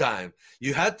same time.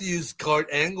 You had to use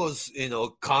Kurt Angle's, you know,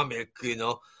 comic, you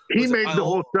know. He made the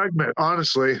whole segment,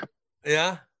 honestly.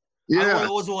 Yeah? Yeah. I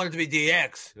always wanted to be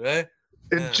DX, right?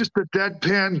 And just the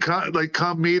deadpan,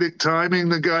 comedic timing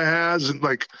the guy has, and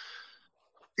like,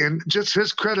 and just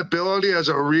his credibility as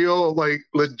a real, like,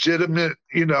 legitimate,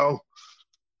 you know,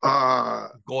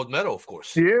 gold medal, of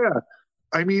course. Yeah,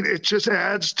 I mean, it just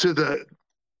adds to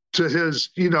his,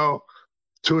 you know,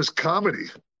 to his comedy.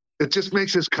 It just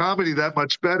makes his comedy that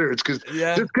much better. It's because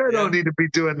this guy don't need to be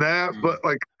doing that, but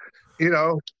like, you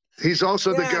know, he's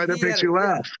also the guy that makes you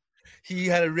laugh. He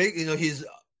had a rig, you know, his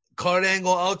Kurt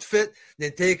Angle outfit,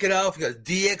 then take it off. He got a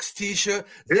DX T-shirt,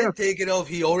 then take it off.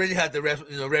 He already had the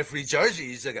referee jersey.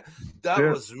 He's like, that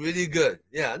was really good.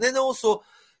 Yeah, and then also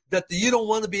that you don't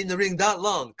want to be in the ring that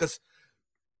long because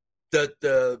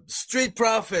the Street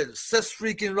Profit, Seth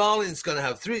freaking Rollins, gonna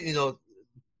have 3, you know,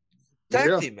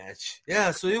 tag team match.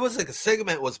 Yeah, so it was like a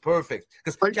segment was perfect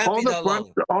because like can't be that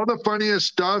long. All the funniest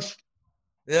stuff.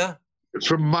 Yeah.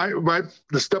 From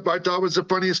the stuff I thought was the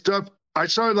funniest stuff. I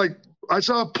saw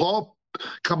Paul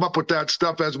come up with that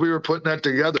stuff as we were putting that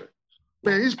together.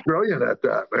 Man, he's brilliant at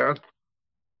that, man.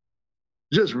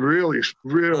 Just really,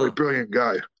 really brilliant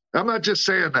guy. I'm not just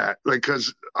saying that, like,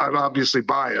 because I'm obviously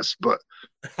biased, but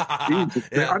I'm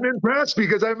impressed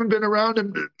because I haven't been around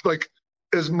him like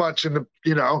as much in the,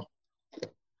 you know.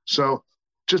 So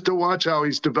just to watch how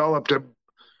he's developed and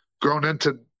grown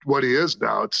into what he is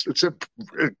now, it's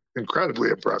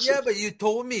incredibly impressive. Yeah, but you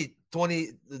told me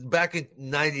back in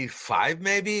 95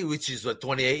 maybe, which is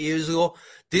 28 years ago,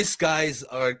 this guy is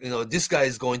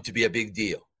going to be a big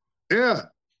deal. Yeah.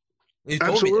 You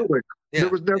told absolutely. Me that. Yeah, there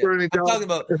was never any doubt. I'm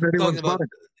talking about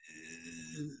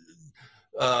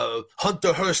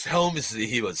Hunter Hearst Helmsley,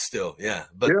 he was still,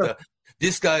 but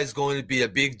this guy is going to be a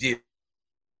big deal.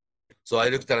 So I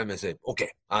looked at him and said, okay,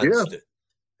 I understood.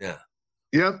 Yeah.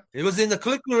 Yep. He was in the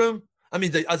click room. I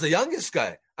mean, as the youngest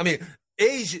guy. I mean,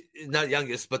 age, not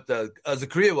youngest, but as a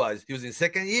career-wise, he was in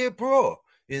second year pro,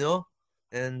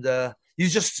 and you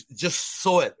just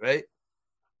saw it, right?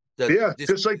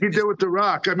 Just like he did with The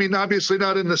Rock. I mean, obviously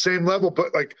not in the same level,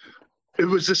 but like it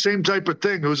was the same type of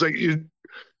thing. It was like it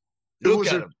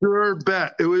was a sure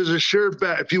bet. It was a sure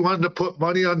bet. If you wanted to put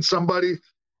money on somebody,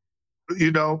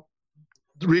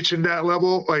 reaching that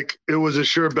level, like it was a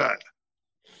sure bet.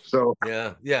 So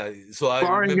yeah. So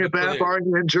barring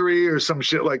injury or some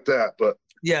shit like that, but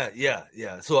yeah.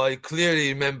 So I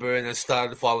clearly remember, and I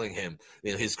started following him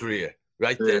in his career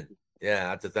right then.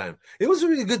 Yeah, at the time, it was a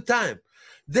really good time.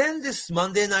 Then this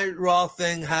Monday Night Raw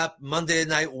thing happened, Monday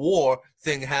Night War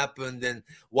thing happened, and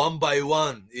one by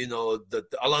one, the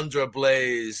Alundra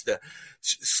Blaze, the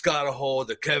Scott Hall,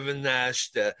 the Kevin Nash,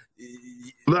 the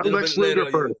Lex Luger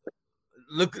first.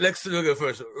 Lex Luger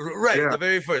first, right? Yeah. The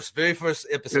very first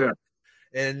episode,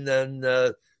 and then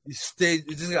you stayed.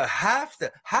 You just got half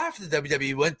the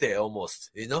WWE went there almost,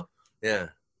 yeah,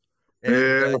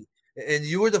 and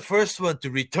you were the first one to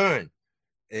return.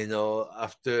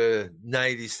 After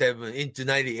 97 into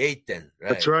 98 then, right?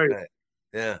 That's right.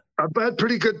 Yeah. I've had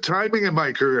pretty good timing in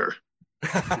my career.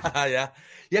 Yeah,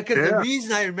 because the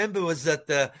reason I remember was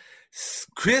that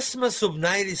Christmas of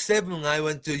 97, I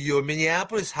went to your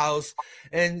Minneapolis house,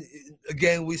 and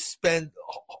again, we spent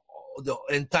the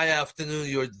entire afternoon,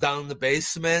 you're down in the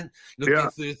basement, looking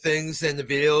through things and the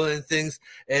video and things,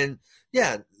 and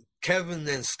Kevin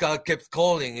and Scott kept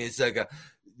calling. It's like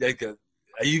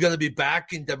are you going to be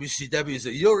back in WCW? So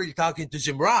you're already talking to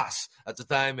Jim Ross at the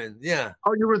time. And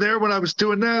Oh, you were there when I was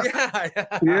doing that?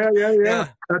 Yeah.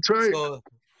 That's right. So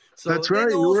that's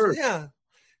right. You were. Yeah.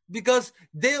 Because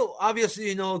they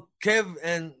obviously, Kev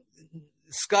and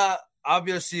Scott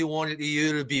obviously wanted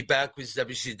you to be back with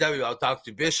WCW. I'll talk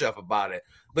to Bischoff about it.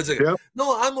 But it's like,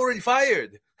 no, I'm already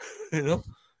fired. Yeah. Oh,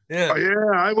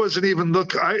 yeah. I wasn't even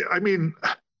looking. I mean,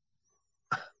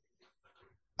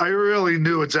 I really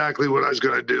knew exactly what I was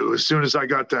going to do as soon as I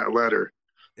got that letter.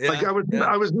 Yeah, like I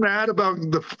was mad about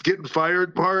the getting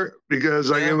fired part because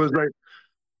it was like,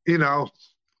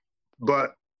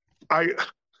 but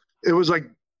it was like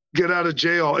get out of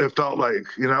jail. It felt like,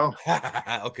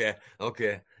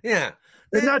 Okay. Yeah.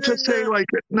 And not to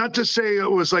say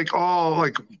it was like all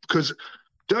like, because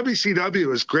WCW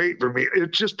was great for me. It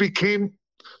just became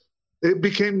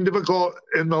difficult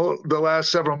in the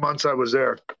last several months I was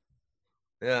there.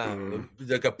 Yeah,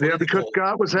 because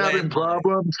Scott was having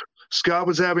problems. Scott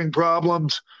was having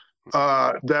problems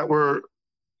that were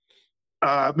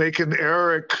making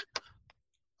Eric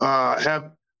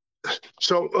have.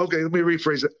 So, okay, let me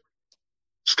rephrase it.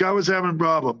 Scott was having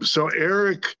problems. So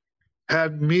Eric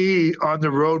had me on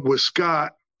the road with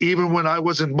Scott, even when I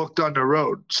wasn't booked on the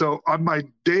road. So on my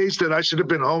days that I should have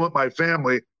been home with my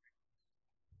family,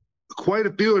 quite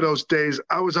a few of those days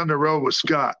I was on the road with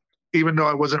Scott, even though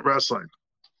I wasn't wrestling.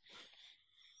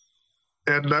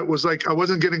 And that was like, I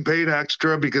wasn't getting paid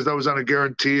extra because I was on a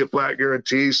flat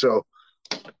guarantee. So,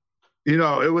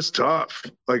 it was tough.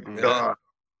 Like, and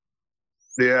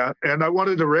I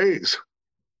wanted a raise.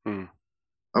 I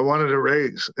wanted a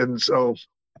raise. And so,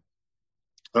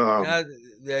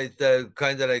 they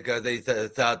kind of like, they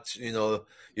thought,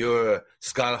 you're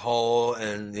Scott Hall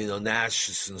and,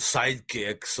 Nash's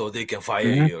sidekick, so they can fire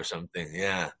you or something.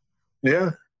 Yeah. Yeah.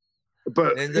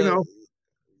 But,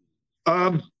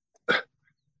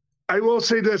 I will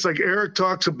say this, like Eric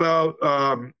talks about,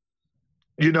 I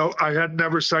had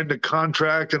never signed a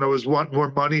contract and I was wanting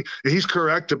more money. And he's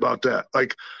correct about that.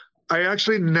 Like, I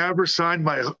actually never signed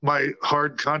my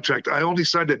hard contract. I only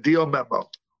signed a deal memo.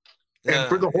 And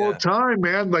for the whole time,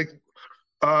 man, like,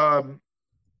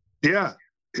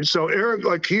 So Eric,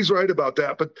 like, he's right about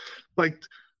that. But like,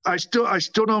 I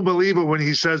still don't believe it when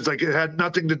he says like it had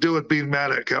nothing to do with being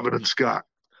mad at Kevin and Scott.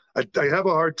 I have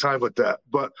a hard time with that,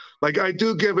 but like I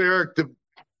do give Eric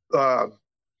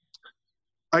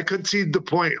I could see the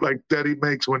point like that he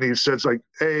makes when he says like,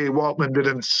 "Hey, Waltman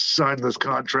didn't sign this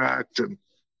contract," and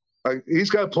he's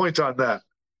got points on that.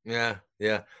 Yeah,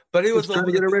 but it was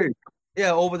over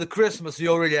the Christmas. You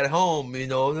already at home, and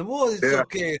it's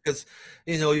okay because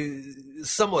you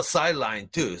somewhat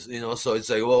sidelined too, So it's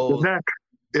like, well, the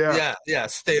neck.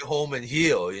 Stay home and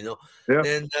heal,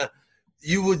 and.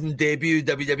 You wouldn't debut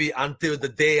WWE until the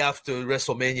day after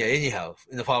WrestleMania anyhow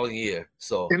in the following year.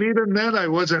 So, and even then I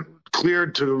wasn't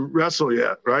cleared to wrestle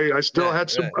yet, right? I still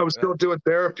had some, I was still doing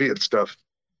therapy and stuff.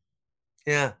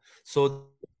 Yeah. So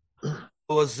it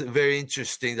was very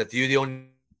interesting that you the only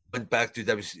went back to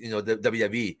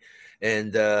WWE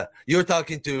and you're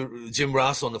talking to Jim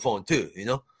Ross on the phone too,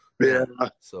 Yeah.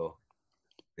 So,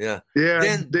 Yeah,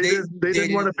 they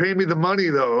didn't want to pay me the money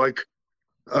though, like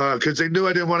because they knew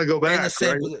I didn't want to go back.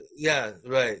 Yeah,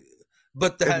 right.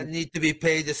 But they need to be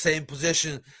paid the same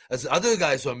position as other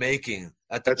guys were making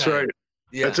at the time. That's right.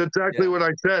 Yeah, that's exactly what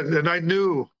I said, and I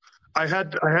knew I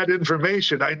had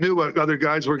information. I knew what other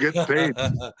guys were getting paid,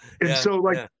 and so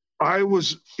like I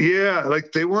was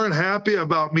like they weren't happy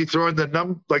about me throwing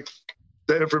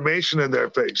the information in their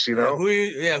face, you know. Who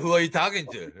are you talking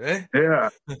to, right? Yeah.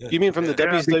 You mean from the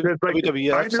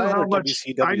WWF side or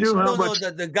WCW? I knew how much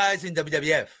the guys in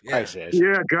WWF. Yeah. I see.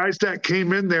 Yeah, guys that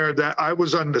came in there that I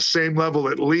was on the same level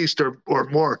at least or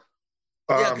more.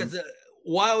 Because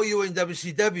while you were in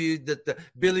WCW,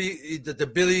 the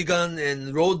Billy Gunn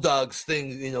and Road Dogs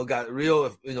thing, you know, got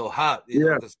real, you know, hot.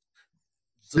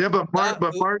 But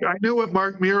Mark, I knew what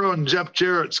Mark Miro and Jeff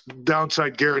Jarrett's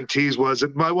downside guarantees was,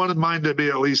 and I wanted mine to be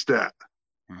at least that.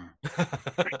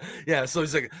 Yeah, so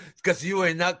it's like because you were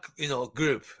in that, you know,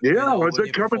 group. Yeah, I was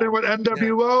coming in with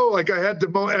NWO. Yeah. Like I had the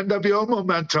NWO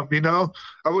momentum, you know.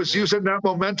 I was using that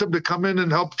momentum to come in and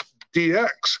help DX.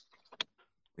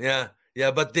 Yeah,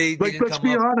 but they let's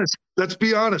be honest. Let's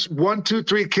be honest. 1, 2,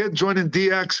 3 Kid joining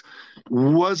DX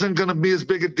wasn't going to be as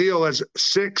big a deal as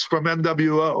 6 from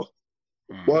NWO.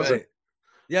 Wasn't. Right.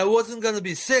 Yeah, it wasn't gonna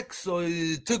be 6, so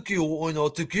it took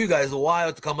you guys a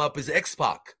while to come up with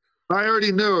X-Pac. I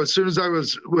already knew as soon as I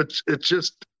was, it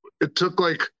took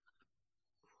like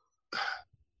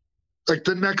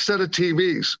the next set of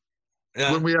TVs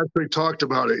when we actually talked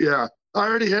about it. Yeah, I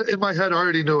already had in my head. I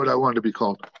already knew what I wanted to be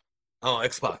called. Oh,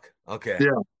 X-Pac. Okay.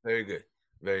 Yeah. Very good.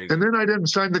 Very good. And then I didn't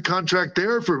sign the contract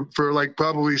there for like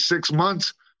probably 6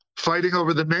 months, fighting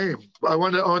over the name. I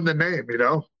wanted to own the name, you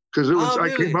know. Because it was,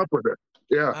 really? I came up with it.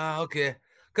 Yeah. Okay.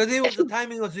 Because the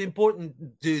timing was important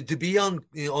to be on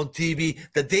TV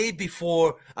the day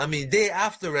before. I mean, day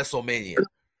after WrestleMania.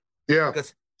 Yeah.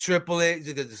 Because Triple H,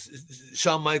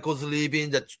 Shawn Michaels leaving,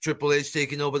 that Triple H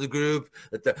taking over the group.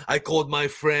 I called my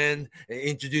friend,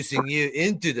 introducing you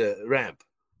into the ramp.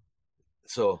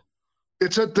 So.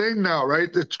 It's a thing now, right?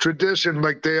 It's tradition.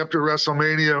 Like day after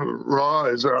WrestleMania, Raw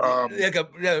is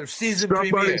season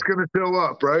somebody's premiere. Somebody's going to show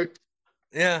up, right?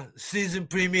 Yeah, season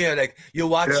premiere, like you're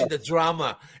watching the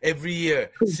drama every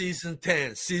year, season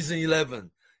 10, season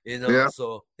 11, you know. Yeah.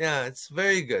 So it's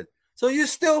very good. So you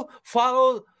still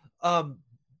follow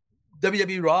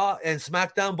WWE Raw and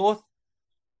SmackDown both?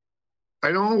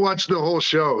 I don't watch the whole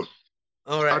show.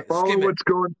 All right. I follow what's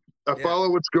going.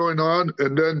 Follow what's going on,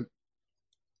 and then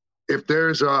if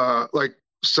there's like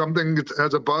something that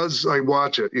has a buzz, I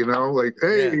watch it. You know, like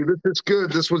hey, this is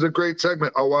good. This was a great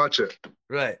segment. I'll watch it.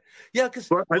 Right. Yeah,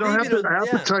 because I don't have the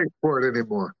appetite for it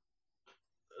anymore.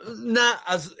 Not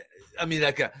as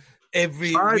like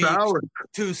every 5 week, hours.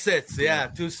 2 sets. Yeah,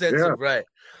 2 sets of right.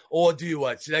 Or do you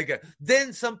watch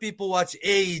then some people watch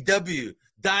AEW,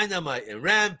 Dynamite, and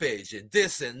Rampage, and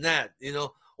this and that, you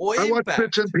know. Or I Impact. watch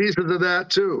bits and pieces of that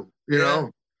too, you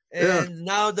know. And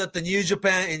now that the New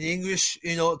Japan in English,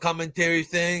 you know, commentary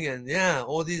thing, and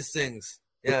all these things.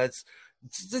 Yeah,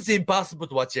 it's impossible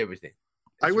to watch everything.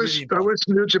 I wish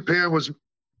New Japan was.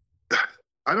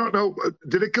 I don't know.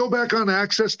 Did it go back on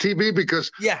Access TV?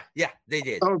 Because they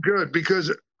did. Oh, good,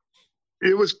 because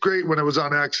it was great when it was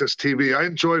on Access TV. I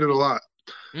enjoyed it a lot.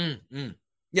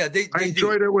 Yeah, I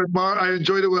enjoyed it with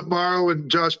Mauro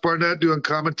and Josh Barnett doing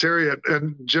commentary,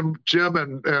 and Jim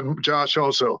and Josh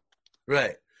also.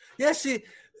 Right. Yeah. See,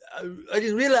 I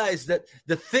didn't realize that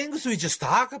the things we just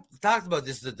talked about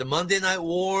this, the Monday Night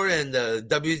War and the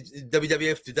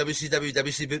WWF to WCW,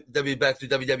 WCW back to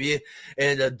WWE,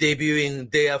 and debuting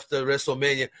day after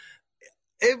WrestleMania.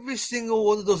 Every single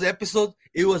one of those episodes,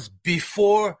 it was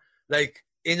before like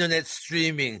internet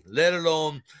streaming, let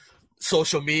alone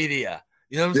social media.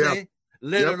 You know what I'm saying?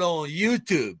 Let alone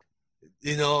YouTube.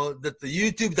 You know that the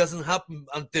YouTube doesn't happen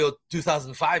until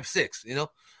 2005-06. You know.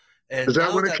 And is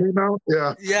that when it came out?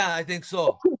 Yeah. Yeah, I think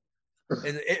so.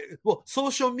 And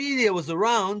social media was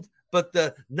around, but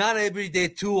not everyday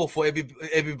tool for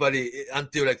everybody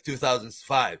until like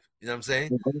 2005. You know what I'm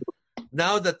saying? Mm-hmm.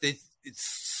 Now that it's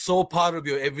so part of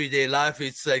your everyday life,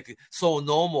 it's like so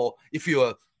normal. If you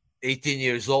are 18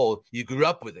 years old, you grew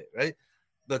up with it, right?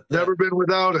 But never been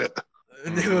without it.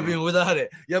 Never been without it.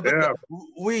 Yeah, but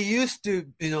we used to,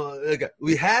 you know,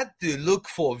 we had to look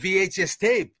for VHS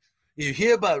tape. You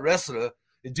hear about wrestler,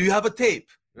 do you have a tape?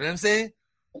 You know what I'm saying?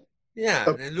 Yeah.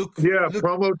 And look.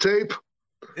 Promo tape.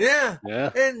 Yeah.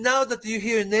 And now that you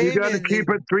hear name, you got to keep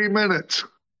it 3 minutes.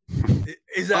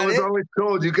 Is that I was always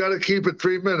told you got to keep it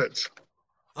 3 minutes.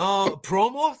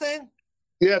 Promo thing?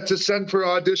 Yeah, to send for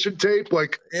audition tape, to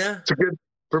get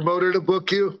promoter to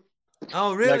book you.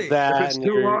 Oh, really? Like that, if it's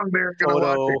too long, they're going to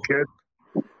watch it, kid.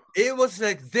 it was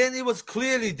like, then it was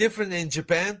clearly different in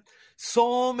Japan.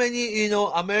 So many,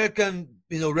 American,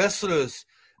 wrestlers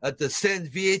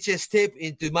send VHS tape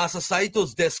into Masa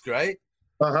Saito's desk, right?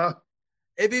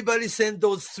 Everybody sent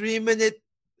those 3-minute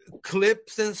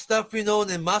clips and stuff, and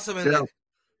then Masa went like,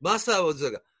 Masa was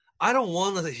like, I don't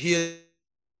want to hear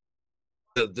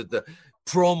the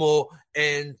promo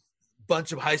and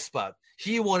bunch of high spot.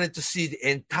 He wanted to see the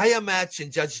entire match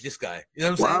and judge this guy. You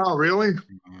know what I'm saying? Wow, really?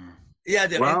 Yeah,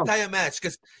 the entire match,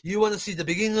 because you want to see the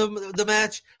beginning of the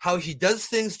match, how he does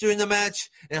things during the match,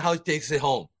 and how he takes it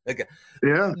home. Okay.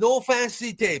 Yeah. No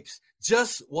fancy tapes.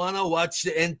 Just want to watch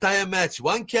the entire match.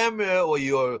 One camera or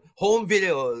your home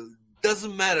video,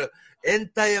 doesn't matter.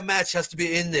 Entire match has to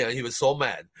be in there. And he was so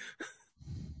mad.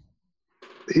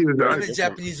 He was the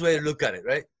Japanese way to look at it,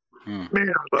 right? Man,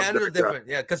 a little different.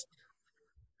 Yeah,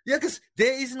 because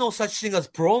there is no such thing as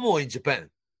promo in Japan.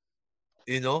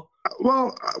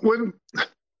 Well, when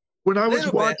I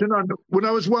was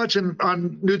watching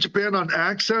on New Japan on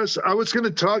Access, I was going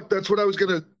to talk. That's what I was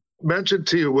going to mention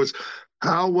to you, was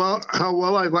how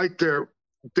well I liked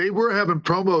they were having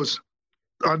promos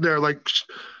on there, like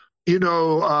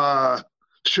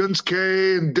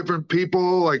Shunsuke and different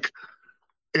people, like,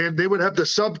 and they would have the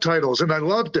subtitles, and I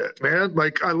loved it, man.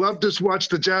 Like, I loved to watch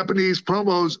the Japanese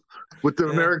promos with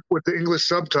the with the English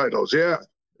subtitles. Yeah.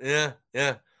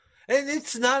 And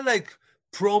it's not like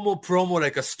promo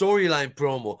like a storyline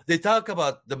promo. They talk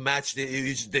about the match that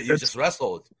you just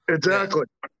wrestled. Exactly.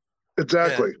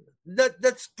 Yeah.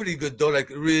 That's pretty good though. Like,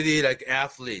 really, like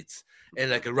athletes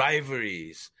and like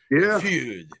rivalries,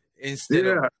 feud instead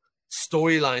of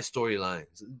storylines.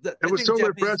 It was so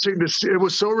refreshing to see. It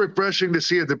was so refreshing to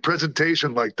see the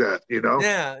presentation like that.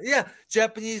 Yeah.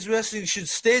 Japanese wrestling should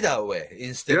stay that way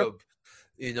instead of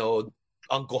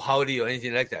Uncle Howdy or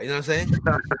anything like that. You know what I'm saying?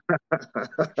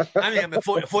 I mean,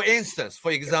 for instance,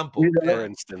 for example. For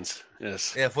instance,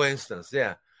 yes. Yeah, for instance,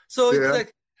 yeah. So it's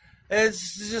like,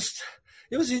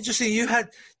 it was interesting. You had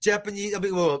Japanese,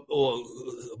 or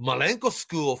Malenko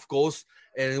school, of course,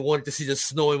 and wanted to see the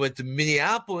snow and went to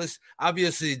Minneapolis.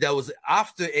 Obviously, that was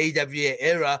after AWA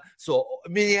era. So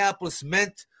Minneapolis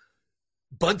meant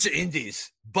bunch of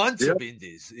indies.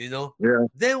 Yeah.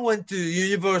 Then went to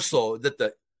Universal,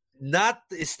 not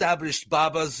established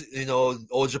Babas,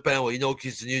 All Japan or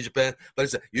Inoki's New Japan, but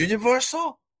it's a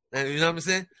Universal. And you know what I'm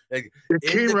saying? Like, it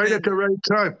came right at the right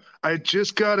time. I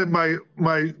just got my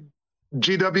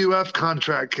GWF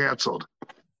contract canceled.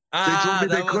 They told me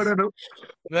they couldn't.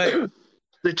 Right.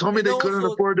 They told me they couldn't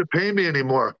afford to pay me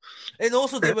anymore. And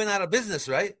also, they went out of business,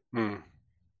 right? No,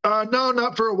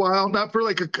 not for a while. Not for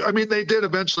they did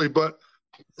eventually, but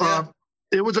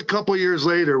it was a couple years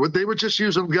later. They were just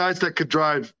using guys that could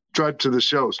drive to the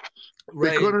shows.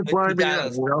 Right. They couldn't fly me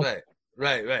in.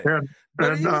 Right.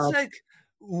 But it was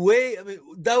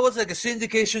that was like a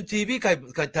syndication TV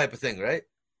type of thing, right?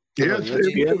 Yes,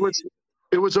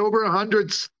 it was over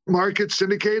 100 markets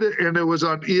syndicated, and it was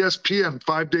on ESPN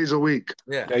 5 days a week.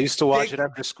 Yeah, I used to watch it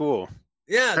after school.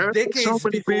 Yeah, decades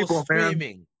before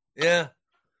streaming. Man. Yeah,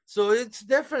 so it's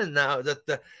different now that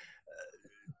the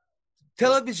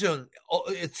television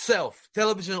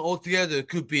altogether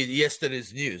could be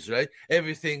yesterday's news, right?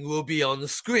 Everything will be on the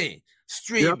screen,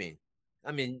 streaming. Yep.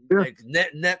 I mean, like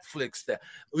Netflix. That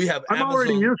we have. I'm Amazon.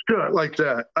 Already used to it like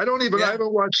that. I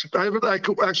haven't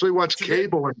actually watched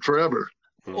cable in forever.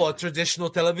 Or traditional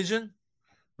television?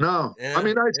 No.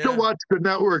 I still watch the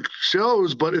network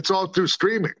shows, but it's all through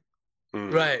streaming.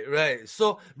 Right.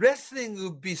 So wrestling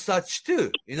would be such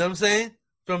too. You know what I'm saying?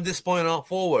 From this point on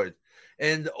forward.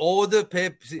 And all the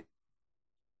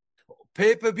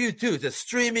pay-per-view too, the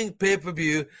streaming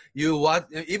pay-per-view, you watch,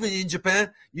 even in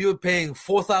Japan, you're paying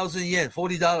 4,000 yen,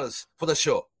 $40 for the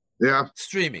show. Yeah.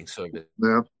 Streaming service.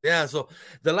 Yeah. Yeah, so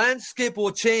the landscape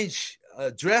will change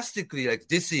drastically like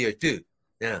this year too.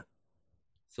 Yeah.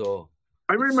 So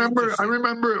I remember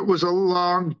it was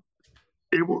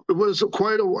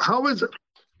quite a,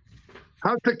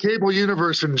 how's the cable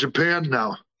universe in Japan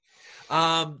now?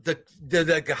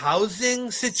 The housing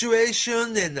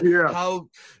situation and how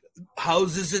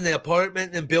houses in the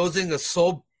apartment and building are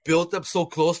so built up so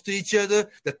close to each other,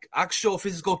 the actual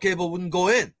physical cable wouldn't go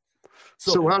in.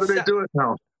 So how do they do it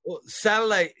now?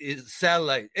 Satellite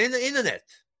and the internet.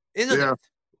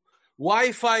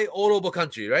 Wi-Fi all over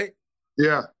country, right?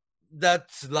 Yeah.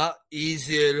 That's a lot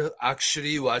easier to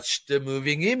actually watch the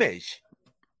moving image.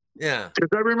 Yeah. Because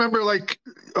I remember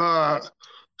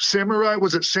Samurai,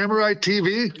 was it Samurai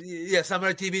TV? Yeah,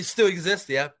 Samurai TV still exists,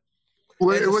 yeah.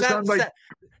 Well, it was on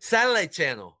satellite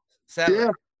channel. Satellite.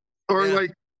 Yeah. Or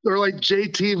like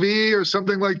JTV or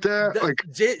something like that. Like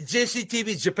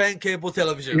JCTV, Japan Cable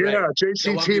Television. Yeah, right?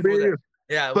 JCTV.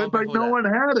 Yeah, but like no one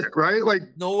had it, right? Like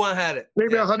no one had it.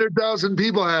 Maybe 100,000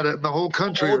 people had it in the whole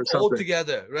country or something. All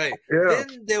together, right? Yeah.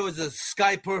 Then there was a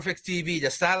Sky Perfect TV, the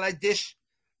satellite dish.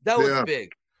 That was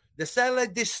big. The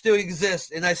satellite dish still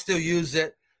exists, and I still use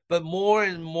it. But more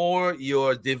and more,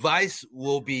 your device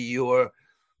will be your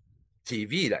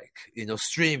TV, like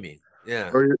streaming.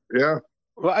 Yeah. Yeah.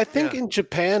 Well, I think in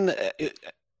Japan,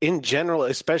 in general,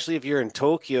 especially if you're in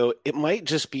Tokyo, it might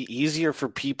just be easier for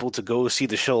people to go see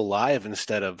the show live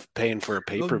instead of paying for a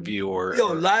pay-per-view or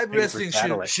live wrestling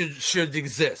should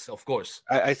exist, of course.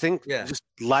 I think just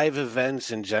live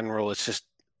events in general,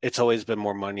 it's always been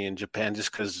more money in Japan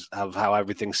just because of how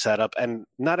everything's set up, and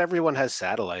not everyone has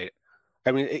satellite.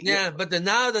 I mean, but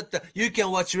now that you can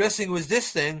watch wrestling with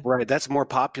this thing, right? That's more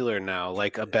popular now,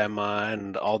 like ABEMA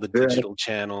and all the digital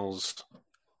channels.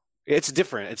 It's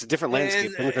different. It's a different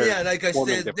landscape. Like I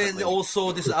said, then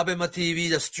also this ABEMA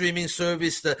TV, the streaming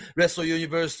service, the Wrestle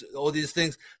Universe, all these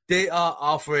things, they are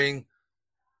offering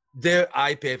their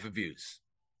pay-per-views.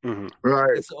 Mm-hmm.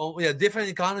 Right. It's different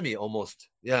economy almost.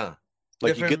 Yeah.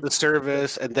 Like you get the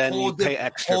service and then you pay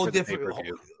extra for the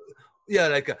pay-per-view. Yeah,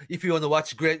 like if you want to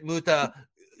watch Great Muta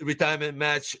retirement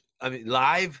match,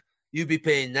 live, you'll be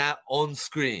paying that on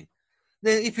screen.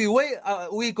 Then if you wait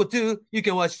a week or two, you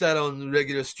can watch that on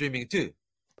regular streaming too.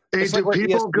 Hey, do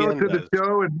people go to the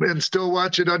show and still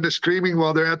watch it on the streaming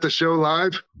while they're at the show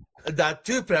live? That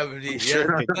too, probably.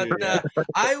 Sure. But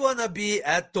I want to be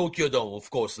at Tokyo Dome, of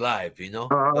course, live,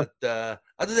 But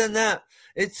other than that,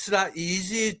 it's not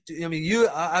easy. You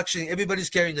are actually, everybody's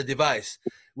carrying the device,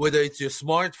 whether it's your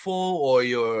smartphone or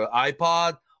your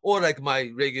iPod or like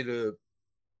my regular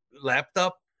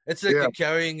laptop. It's like you're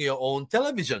carrying your own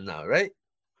television now, right?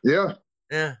 Yeah.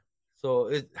 Yeah. So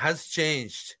it has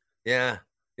changed. Yeah.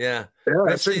 Yeah,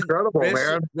 that's incredible,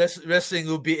 man. Wrestling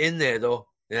will be in there, though.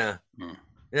 Yeah.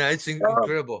 Yeah, it's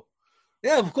incredible.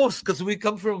 Yeah, of course, because we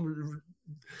come from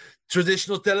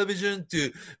traditional television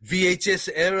to VHS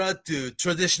era to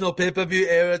traditional pay-per-view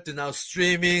era to now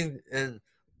streaming. And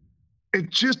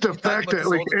it's just the fact that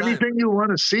like anything you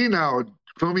want to see now,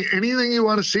 anything you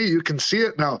want to see, you can see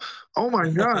it now. Oh my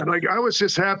God. Like I was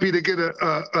just happy to get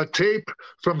a tape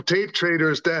from Tape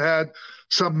Traders that had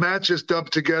some matches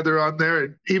dubbed together on there.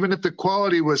 And even if the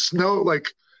quality was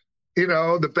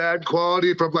the bad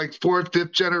quality from like 4th,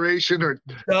 5th generation or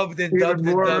dubbed and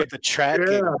the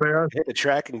tracking. Yeah, man. Hit the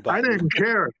tracking button. I didn't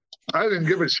care. I didn't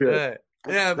give a shit.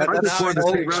 Yeah, but that's the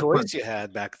only choice you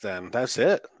had back then. That's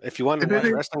it. If you wanted to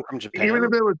watch wrestling from Japan, even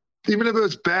if it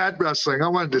was bad wrestling, I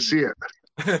wanted to see it.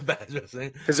 Bad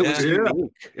wrestling, because it was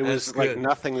unique. It was like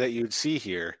nothing that you'd see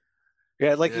here.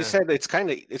 Yeah, like you said,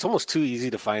 it's almost too easy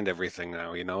to find everything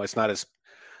now. It's not as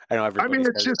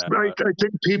it's just I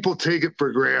think people take it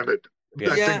for granted.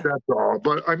 Yeah. I think that's all.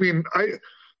 But I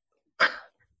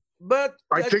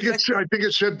think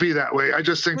it should be that way. I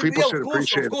just think people should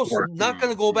appreciate it. Of course, not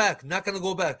going to go back.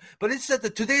 But it's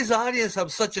that today's audience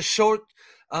have such a short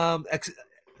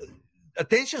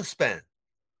attention span.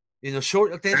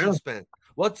 Short attention span.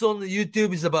 What's on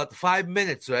YouTube is about 5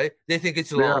 minutes, right? They think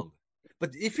it's long.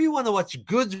 But if you want to watch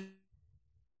good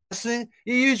wrestling,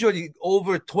 you usually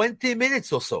over 20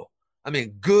 minutes or so.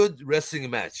 Good wrestling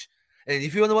match. And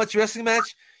if you want to watch a wrestling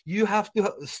match, you have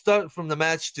to start from the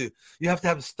match to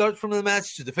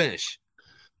the finish.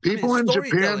 People in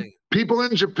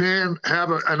Japan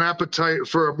have an appetite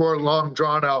for a more long,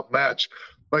 drawn out match,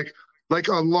 like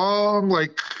a long,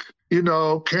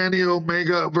 Kenny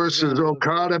Omega versus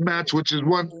Okada match, which is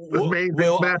one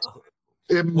amazing match.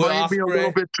 It might be a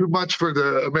little bit too much for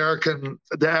the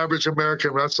average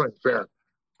American wrestling fan.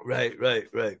 Right.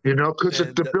 Because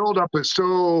the build-up is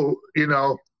so,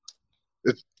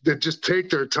 they just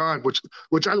take their time,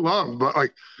 which I love. But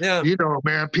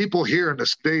man, people here in the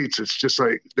States, it's just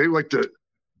like they like to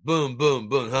boom, boom,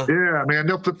 boom, huh? Yeah, man,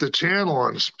 they'll flip the channel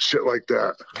and shit like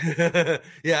that.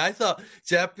 Yeah, I thought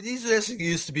Japanese wrestling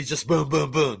used to be just boom,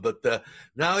 boom, boom, but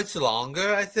now it's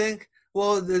longer, I think.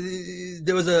 Well,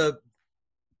 there was a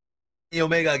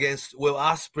Omega against Will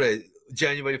Ospreay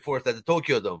January 4th at the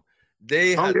Tokyo Dome.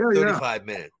 They had 35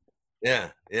 minutes.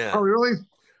 Yeah. Oh, really?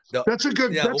 That's a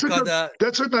good.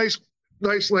 That's a nice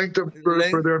length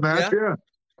for their match. Yeah.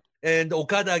 And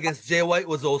Okada against Jay White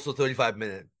was also 35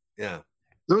 minutes. Yeah.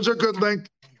 Those are good length.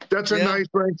 That's a nice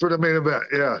length for the main event.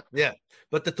 Yeah. Yeah.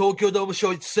 But the Tokyo Dome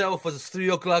show itself was 3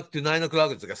 o'clock to 9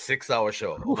 o'clock. It's like a 6-hour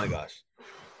show. Oh my gosh.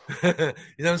 You know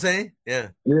what I'm saying? Yeah.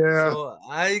 Yeah. So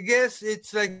I guess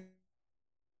it's like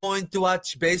going to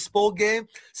watch baseball game.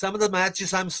 Some of the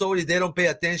matches, I'm sorry, they don't pay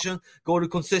attention. Go to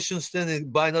concession stand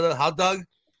and buy another hot dog.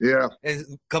 Yeah. And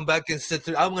come back and sit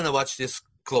through. I'm gonna watch this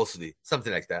closely,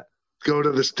 something like that. Go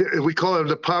to we call it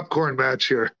the popcorn match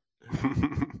here.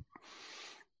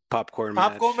 Popcorn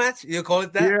match? You call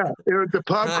it that? Yeah, the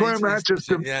popcorn match is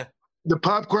the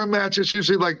popcorn match is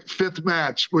usually like fifth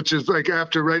match, which is like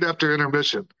right after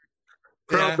intermission.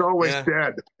 Crowd's always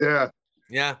dead. Yeah.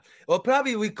 Yeah. Well,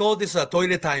 probably we call this a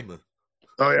toilet time.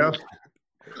 Oh yeah.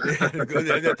 Time to go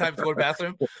to the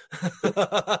bathroom.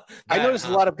 I noticed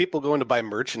a lot of people going to buy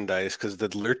merchandise because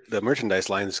the merchandise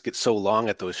lines get so long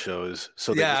at those shows.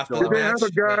 So they have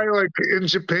a guy like in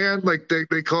Japan, like they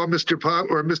call Mr. Pop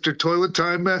or Mr. Toilet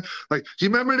Time. Like, do you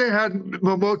remember they had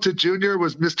Momota Jr.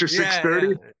 was Mr.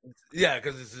 630? Yeah,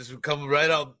 because it's come right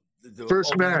out.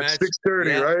 First match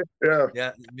 6:30, right?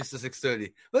 Yeah, Mr.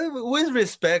 6:30. But with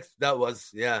respect, that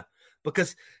was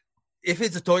because if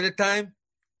it's a toilet time,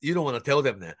 you don't want to tell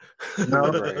them that. No.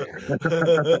 You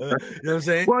know what I'm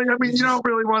saying? Well, I mean, you don't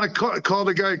really want to call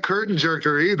the guy curtain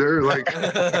jerker either. Like,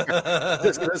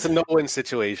 that's a no-win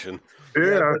situation.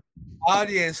 Yeah.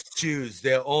 Audience choose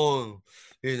their own,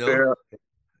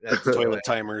 That's toilet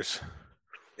timers.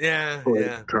 Yeah.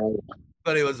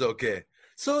 But it was okay.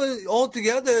 So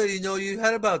altogether, you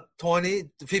had about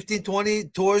 15, 20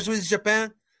 tours with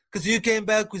Japan? Because you came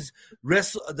back with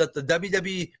the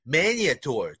WWE Mania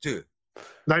tour, too.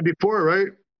 94, right?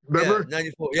 Remember? Yeah,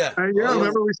 94, yeah.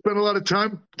 Remember we spent a lot of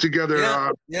time together.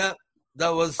 Yeah, that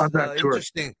was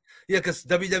interesting. Yeah, because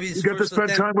WWE's you got to spend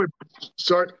time with.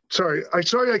 Sorry. I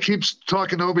keep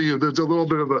talking over you. There's a little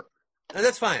bit of a.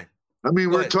 That's fine. I mean,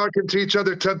 we're talking to each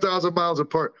other 10,000 miles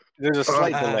apart. There's a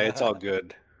slight delay. It's all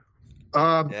good.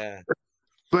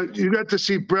 But you got to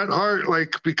see Bret Hart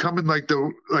like becoming like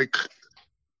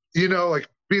being a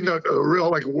real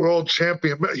like world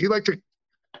champion.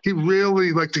 He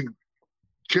really liked to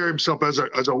carry himself as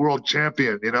a world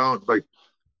champion, like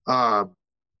that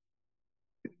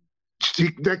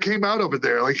came out over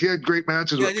there. Like he had great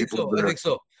matches with people. I think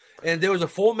so. And there was a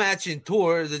 4-match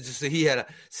tour that he had a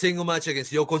single match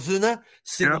against Yokozuna,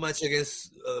 single match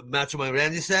against Macho Man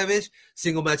Randy Savage,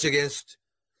 single match against.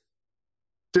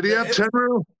 Did he have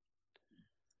Tenryu?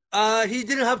 He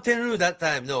didn't have Tenryu that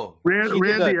time. No, Randy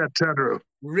had Tenryu.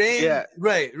 Right.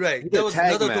 That was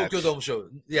another match. Tokyo Dome show.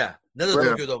 Yeah, another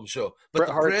Tokyo Dome show. But Bret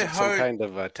Hart some kind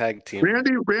of a tag team.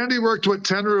 Randy worked with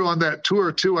Tenryu on that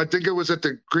tour too. I think it was at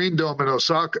the Green Dome in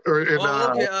Osaka or in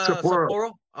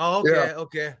Sapporo. Oh,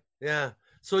 okay. Yeah.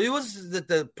 So it was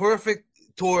the perfect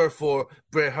tour for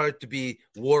Bret Hart to be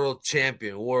world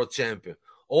champion.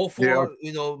 All four,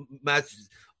 matches,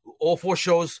 all 4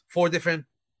 shows, 4 different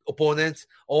opponents,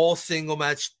 all single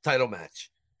match, title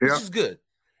match, which is good.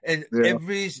 And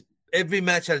every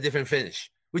match had a different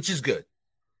finish, which is good.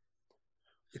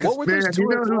 What were those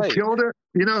tours who killed it?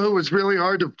 You know who was really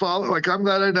hard to follow? Like, I'm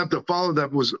glad I didn't have to follow them.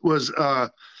 Was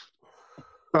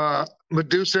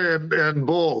Medusa and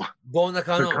Bull. Bull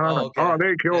Nakano. Oh,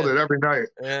 they killed it every night.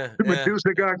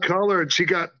 Medusa got color, and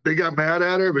they got mad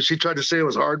at her, but she tried to say it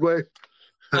was hard way.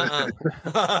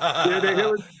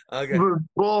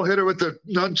 Bull hit her with the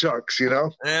nunchucks,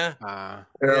 Yeah.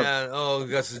 Oh,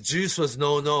 because the juice was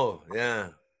no. Yeah.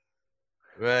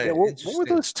 Right. Yeah, what were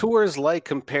those tours like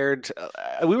compared to,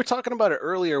 we were talking about it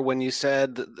earlier when you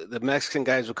said the Mexican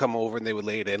guys would come over and they would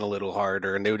lay it in a little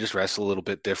harder and they would just wrestle a little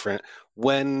bit different.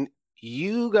 When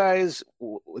you guys,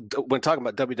 when talking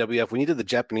about WWF, when you did the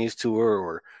Japanese tour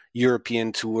or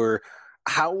European tour,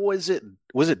 how was it?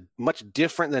 Was it much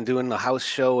different than doing the house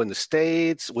show in the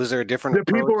States? Was there a different approach?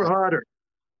 The people were hotter.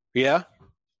 Yeah?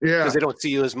 Yeah. Because they don't see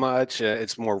you as much.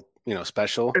 It's more,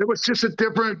 special. It was just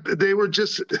they were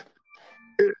just...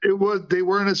 they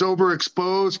weren't as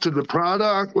overexposed to the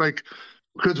product, like,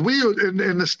 because we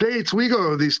in the States we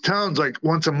go to these towns like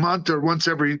once a month or once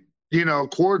every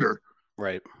quarter,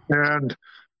 right? And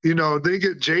they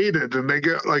get jaded and they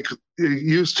get like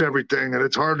used to everything, and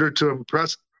it's harder to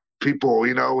impress people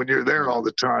when you're there all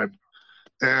the time.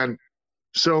 And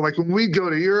so like when we go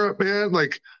to Europe, man,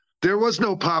 like there was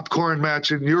no popcorn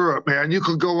match in Europe, man. You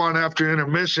could go on after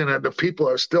intermission and the people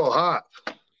are still hot.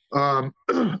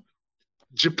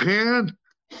 Japan,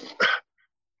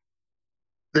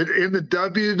 in the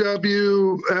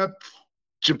WWF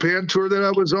Japan tour that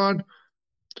I was on,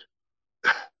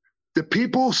 the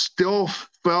people still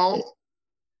felt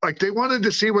like they wanted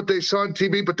to see what they saw on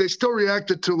TV, but they still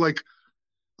reacted to like,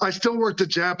 I still worked the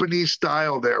Japanese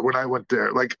style there when I went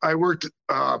there. Like I worked,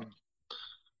 how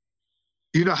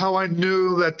I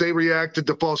knew that they reacted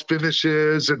to false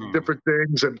finishes and different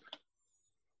things, and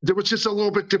there was just a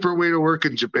little bit different way to work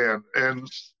in Japan, and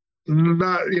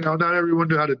not everyone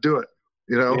knew how to do it,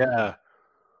 Yeah.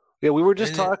 Yeah, we were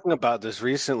just talking about this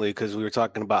recently because we were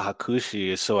talking about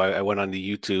Hakushi. So I went on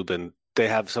the YouTube and they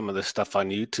have some of this stuff on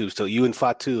YouTube. So you and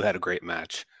Fatu had a great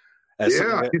match.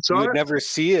 You would never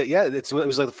see it. Yeah, it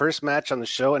was like the first match on the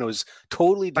show, and it was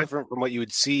totally different from what you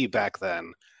would see back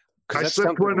then. I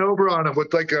slipped one over on him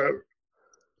with like a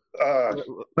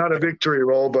not a victory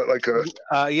roll, but like a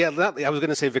I was going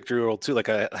to say victory roll too, like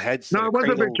a head. No, it was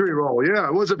a victory roll. Yeah,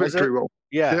 it was a victory roll.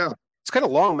 Yeah. It's kind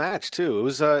of a long match too. It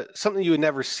was something you would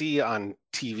never see on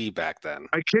TV back then.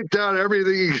 I kicked out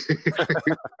everything.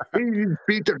 He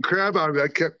beat the crap out of me. I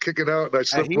kept kicking out, and I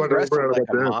slipped one over like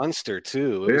a monster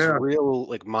too. It was real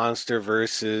like monster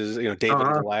versus David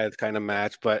and Goliath kind of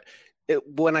match. But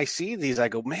when I see these, I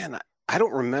go, man, I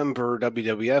don't remember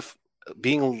WWF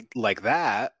being like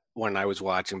that when I was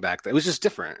watching back then. It was just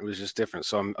different.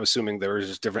 So I'm assuming there was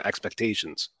just different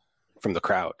expectations from the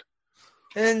crowd.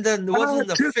 And then wasn't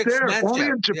a fixed match. Only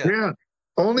in Japan.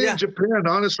 Only in Japan,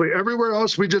 honestly. Everywhere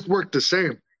else, we just worked the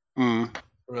same.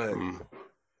 Right.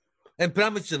 And pretty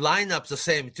much the lineup's the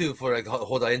same, too, for like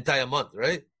the entire month,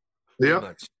 right?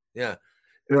 Yeah.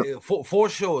 Four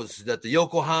shows, that the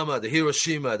Yokohama, the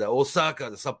Hiroshima, the Osaka,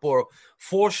 the Sapporo,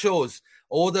 4 shows,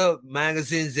 all the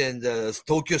magazines and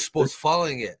Tokyo Sports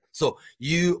following it. So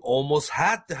you almost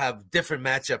had to have different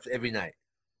matchups every night.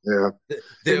 Yeah.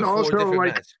 And also,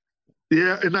 like, matches.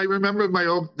 Yeah, and I remember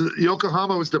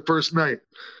Yokohama was the first night,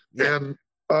 and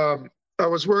I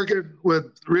was working with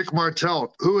Rick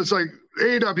Martel, who was like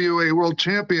AWA world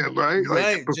champion, right?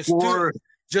 Right, like before,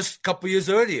 just a couple years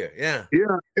earlier, yeah.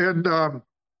 Yeah, and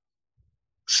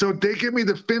so they give me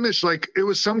the finish, like it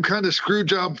was some kind of screw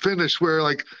job finish where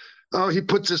like, oh, he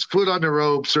puts his foot on the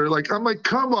ropes, or like, I'm like,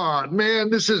 come on, man,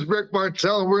 this is Rick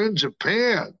Martel, and we're in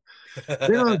Japan. They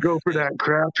don't go for that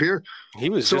crap here. He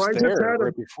was so I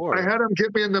had him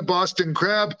get me in the Boston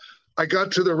Crab. I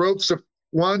got to the ropes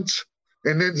once,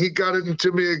 and then he got it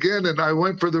into me again, and I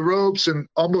went for the ropes and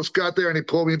almost got there, and he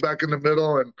pulled me back in the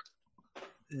middle, and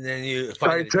then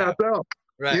I tapped out.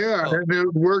 Right. Yeah, and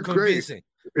it worked convincing.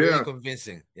 Great. Really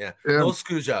convincing. Yeah. No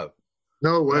screw job.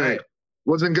 No way. Right.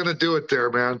 Wasn't going to do it there,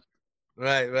 man.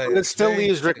 Right. It still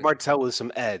leaves Rick Martel with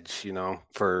some edge,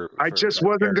 I just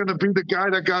wasn't going to be the guy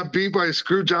that got beat by a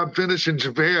screw job finish in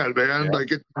Japan, man. Yeah. Like,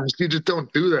 you just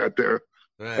don't do that there.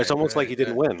 Right, it's almost like he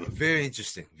didn't win. Very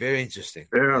interesting.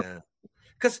 Yeah.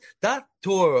 Because that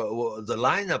tour, the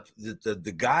lineup,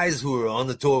 the guys who were on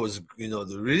the tour was,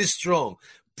 really strong.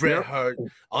 Bret Hart,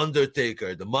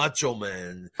 Undertaker, the Macho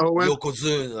Man,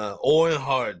 Yokozuna, Owen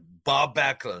Hart, Bob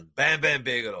Backlund, Bam Bam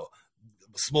Bigelow,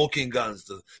 Smoking Guns,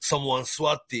 the Someone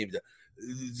SWAT team,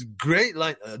 great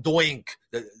line, Doink.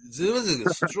 It was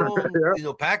a strong,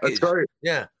 package. That's right.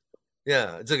 Yeah.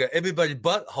 It's like everybody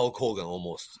but Hulk Hogan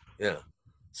almost. Yeah.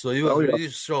 So he was really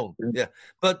strong. Yeah.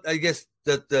 But I guess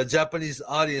that the Japanese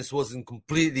audience wasn't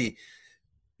completely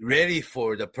ready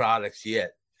for the products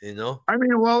yet. I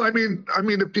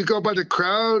mean, if you go by the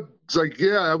crowd, it's like,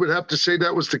 I would have to say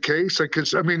that was the case.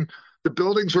 Because the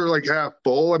buildings were like half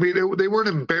full. I mean, they weren't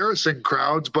embarrassing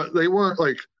crowds, but they weren't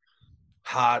like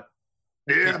hot.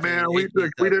 Yeah, 15, man. We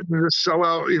didn't just sell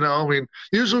out.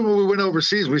 Usually when we went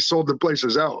overseas, we sold the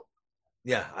places out.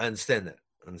 Yeah, I understand that.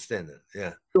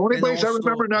 Yeah. The only place I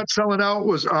remember not selling out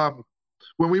was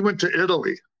when we went to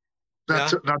Italy. Not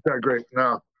that great.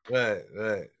 No.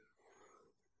 Right.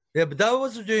 Yeah, but that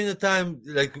was during the time,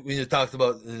 like when you talked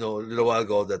about, a little while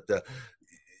ago, that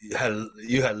you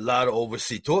had a lot of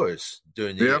overseas tours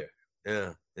during the year.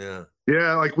 Yeah.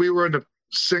 Yeah, like we were in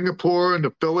Singapore and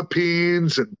the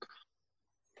Philippines and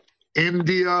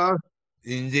India.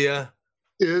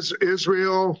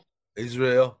 Israel.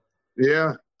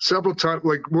 Yeah, several times,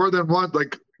 like more than one,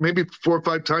 like maybe 4 or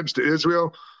 5 times to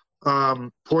Israel,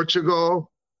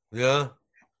 Portugal. Yeah.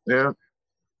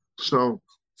 So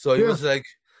it was like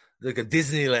a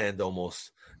Disneyland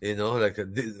almost, like a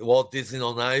Walt Disney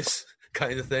on Ice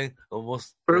kind of thing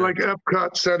almost. Or like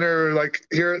Epcot Center, like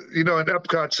here, in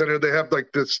Epcot Center, they have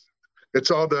like this, it's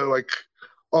all the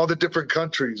different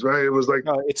countries, right? It was like,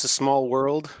 It's a Small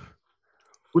World.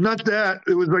 Well, not that.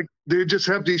 It was like, they just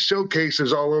have these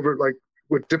showcases all over, like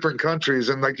with different countries.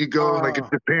 And like you go, like in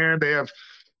Japan, they have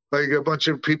like a bunch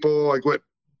of people, like with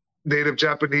native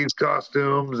Japanese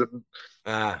costumes and,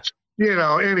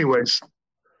 anyways.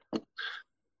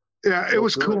 Yeah, it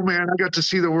was cool, man. I got to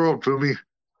see the world, Fumi.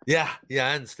 Yeah,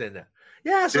 I understand that.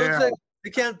 Yeah, so it's like, I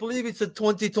can't believe it's a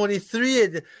 2023.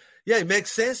 And, it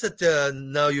makes sense that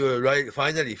now you're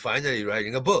finally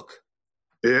writing a book.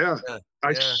 Yeah.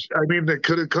 I mean, they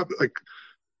could have come, like,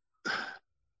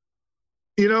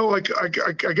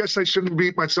 I guess I shouldn't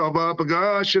beat myself up and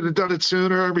go, I should have done it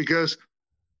sooner, because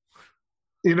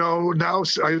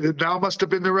now must have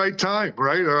been the right time,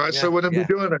 right? Or else I wouldn't be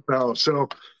doing it now. So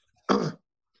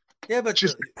yeah, but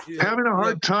just having a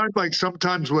hard time, like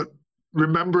sometimes with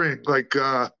remembering, like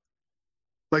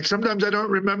sometimes I don't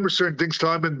remember certain things till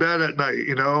I'm in bed at night,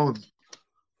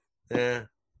 Yeah.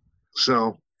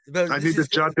 So I need to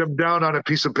jot them down on a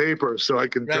piece of paper so I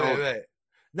can tell. Right.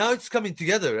 Now it's coming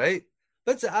together, right?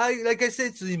 But like I said,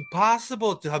 it's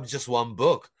impossible to have just one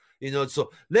book,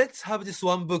 So let's have this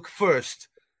one book first,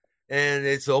 and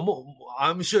it's almost,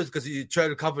 I'm sure, because you try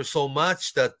to cover so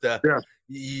much that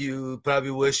you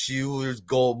probably wish you would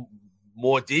go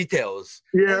more details.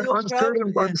 Yeah, in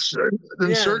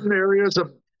certain areas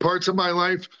of parts of my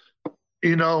life,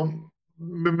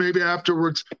 maybe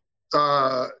afterwards,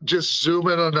 just zoom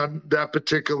in on that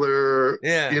particular,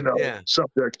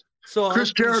 subject. So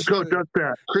Chris Jericho does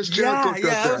that. Chris Jericho does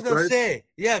that. I was gonna say,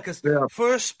 because Yeah.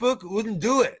 first book wouldn't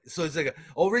do it. So it's like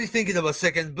already thinking of a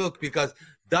second book because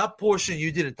that portion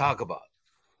you didn't talk about.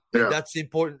 Yeah. And that's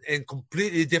important and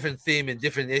completely different theme and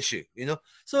different issue.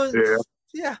 So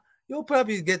you'll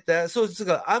probably get that. So it's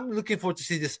like, I'm looking forward to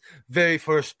see this very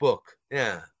first book.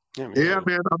 Yeah. Yeah,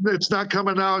 man. It's not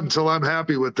coming out until I'm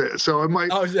happy with it. So it might.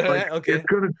 Oh, is that right? Okay. It's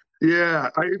gonna. Yeah,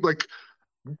 I like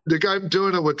the guy I'm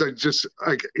doing it with.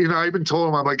 I even told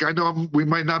him, I'm like, I know we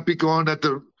might not be going at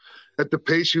the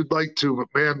pace you'd like to, but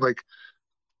man, like,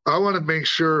 I want to make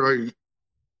sure I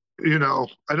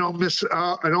don't miss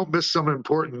out. I don't miss some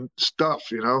important stuff.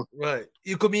 Right.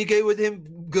 You communicate with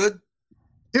him good?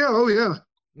 Yeah. Oh yeah.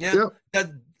 Yeah.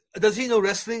 Does he know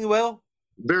wrestling well?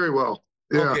 Very well.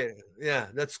 Yeah. Okay. Yeah,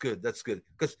 that's good. That's good.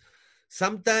 Because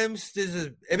sometimes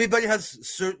everybody has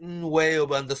certain way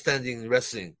of understanding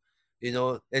wrestling,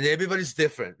 and everybody's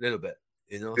different a little bit,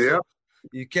 Yeah. So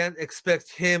you can't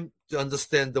expect him to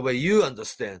understand the way you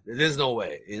understand. There's no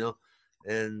way,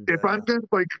 And if I'm just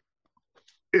like,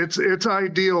 it's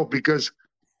ideal because,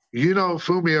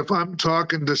 Fumi, if I'm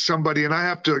talking to somebody and I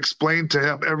have to explain to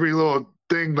him every little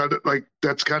thing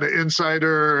that's kind of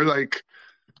insider, like,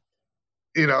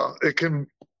 it can.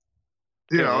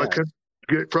 It can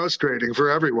get frustrating for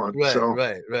everyone. Right, so.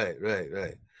 right.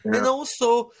 Yeah. And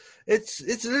also, it's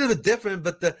a little bit different,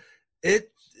 but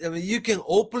you can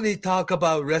openly talk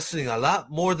about wrestling a lot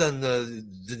more than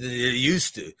you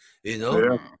used to.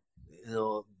 Yeah.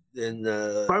 And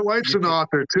my wife's an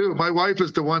author too. My wife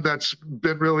is the one that's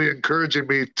been really encouraging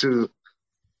me to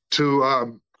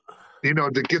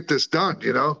get this done.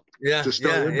 Yeah,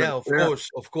 of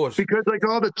course. Because like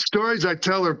all the stories I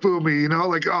tell her, Fumi,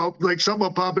 some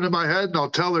will pop into my head and I'll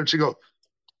tell her and she go,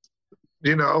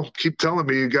 keep telling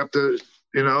me you got to,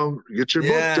 get your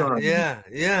book done. Yeah.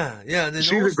 And then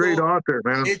she's a great author,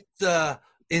 man. It's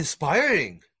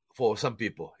inspiring for some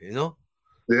people, Yeah.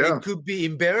 It could be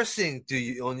embarrassing to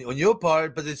you on your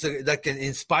part, but that can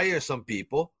inspire some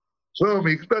people.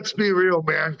 Fumi, let's be real,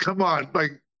 man. Come on,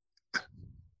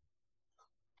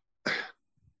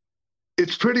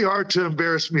 it's pretty hard to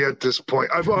embarrass me at this point.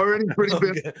 I've already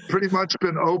pretty much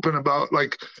been open about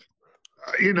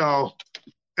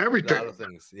everything. A lot of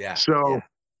things. Yeah. So,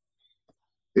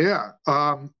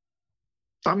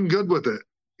 I'm good with it.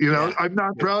 I'm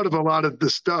not proud of a lot of the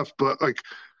stuff, but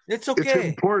it's okay. It's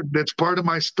important. It's part of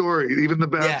my story, even the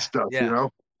bad stuff.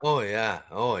 Oh yeah.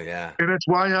 And it's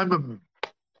why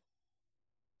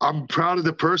I'm proud of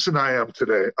the person I am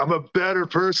today. I'm a better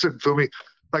person, Fumi.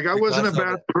 I wasn't a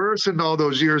bad person all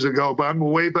those years ago, but I'm a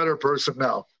way better person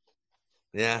now.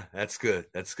 Yeah, that's good.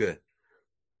 Yeah,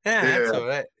 that's all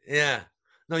right. Yeah.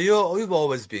 No, you've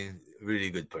always been a really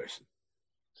good person.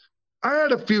 I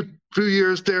had a few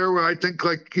years there where I think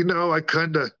I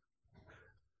kind of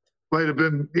might have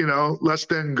been, less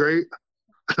than great.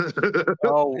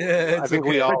 I think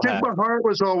we all I think my heart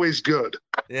was always good.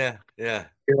 Yeah. Yeah.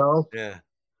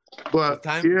 But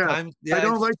I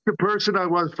don't like the person I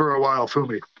was for a while,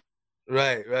 Fumi.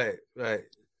 Right.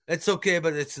 It's okay,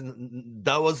 but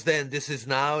that was then, this is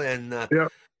now, and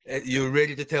you're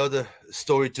ready to tell the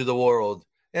story to the world,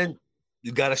 and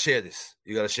you gotta share this.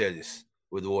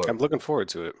 With the world. I'm looking forward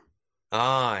to it.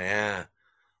 Yeah.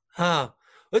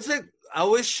 It's like I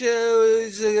wish we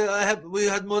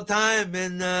had more time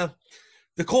and the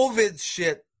COVID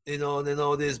shit. And all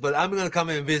this, but I'm gonna come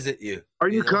and visit you. Are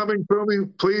you coming,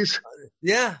 Fumi? Please.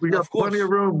 Yeah, we got plenty of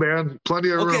room, man.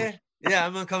 Plenty of room. Okay. Yeah,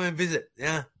 I'm gonna come and visit.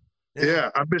 Yeah.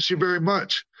 I miss you very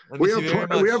much. We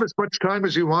have as much time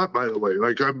as you want, by the way.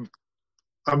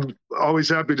 I'm always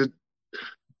happy to.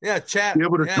 Chat. Be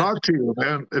able to talk to you,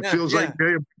 man. It feels like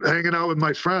hanging out with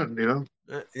my friend.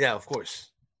 Yeah, of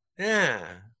course. Yeah,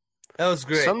 that was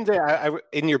great. Someday,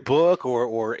 in your book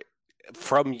or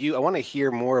from you, I want to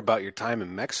hear more about your time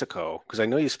in Mexico because I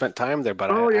know you spent time there, but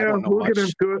I don't know we'll much. get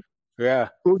into it. Yeah,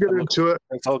 we'll get into it.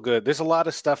 It's all good. There's a lot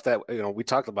of stuff that we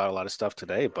talked about a lot of stuff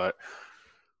today, but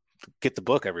get the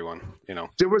book, everyone.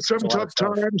 There was some tough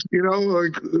times,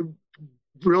 like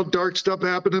real dark stuff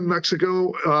happened in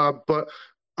Mexico, but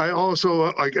I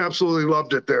also absolutely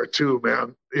loved it there too,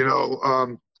 man. It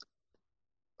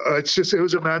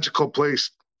was a magical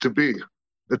place to be.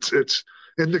 It's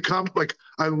in the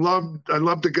I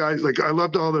loved the guys. Like I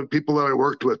loved all the people that I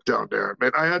worked with down there.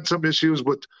 Man, I had some issues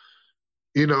with,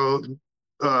 the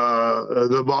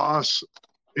boss,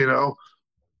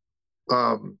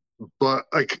 but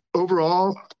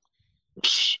overall,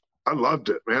 I loved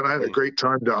it, man. I had a great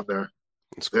time down there.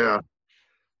 That's cool. Yeah.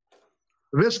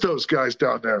 Miss those guys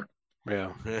down there.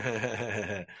 Yeah.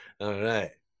 All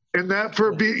right. And that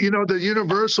the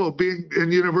Universal, being in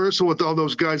Universal with all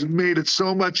those guys made it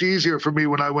so much easier for me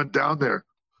when I went down there.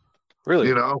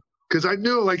 Really? Because I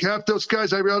knew half those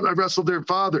guys, I wrestled their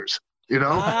fathers,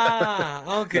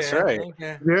 Ah, okay. That's right.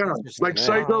 Okay. Yeah. Like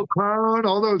Psycho Clown,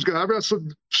 all those guys. I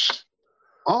wrestled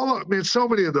so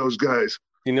many of those guys.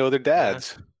 Their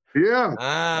dads.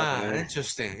 Yeah.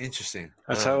 Interesting.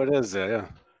 That's how it is there, yeah.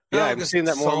 Yeah, I've seen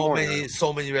that more and more.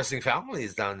 So many wrestling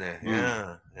families down there.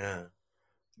 Yeah. Yeah.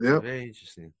 Very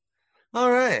interesting. All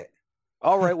right.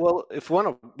 Well, if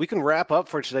we can wrap up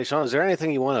for today, Sean. Is there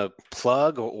anything you want to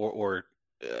plug or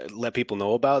let people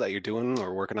know about that you're doing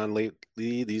or working on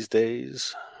lately these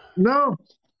days? No,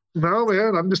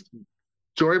 man. I'm just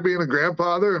enjoying being a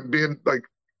grandfather and being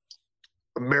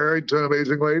married to an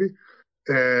amazing lady.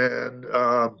 And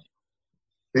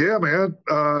yeah, man,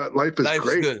 life is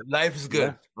great. Good. Life is good.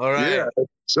 Yeah. All right. Yeah,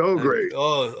 so great.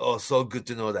 Oh, so good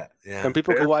to know that. Yeah. And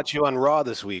people can watch you on Raw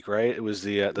this week, right? It was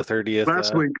the 30th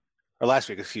last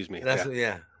week. Excuse me.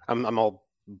 Yeah. I'm all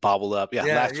bobbled up. Yeah.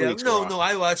 Last week's Raw. No,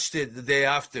 I watched it the day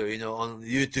after. On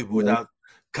YouTube without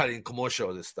cutting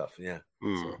commercials and stuff. Yeah.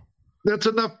 Mm. So. That's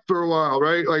enough for a while,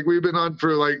 right? We've been on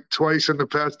for twice in the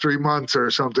past 3 months or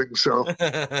something. So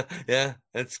yeah,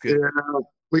 that's good. Yeah,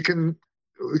 we can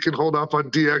hold off on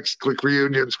DX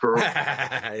reunions for.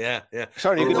 Yeah.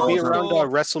 Sorry, are you going to be around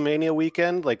WrestleMania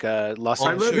weekend, Los Angeles?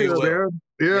 I live here,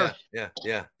 man. Yeah.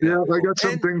 I got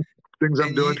some things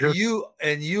I'm doing here. You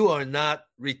are not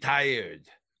retired.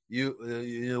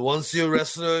 You once you're a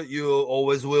wrestler, you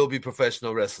always will be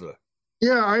professional wrestler.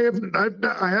 Yeah, I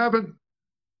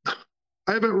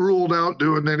haven't ruled out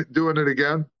doing it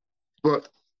again, but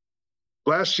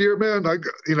last year, man, I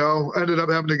ended up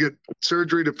having to get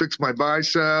surgery to fix my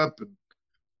bicep, and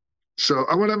so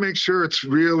I want to make sure it's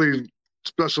really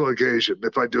special occasion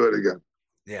if I do it again.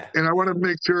 Yeah, and I want to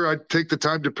make sure I take the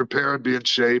time to prepare and be in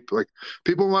shape.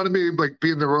 People wanted me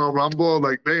be in the Royal Rumble,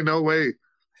 hey, no way.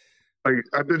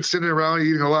 I've been sitting around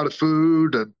eating a lot of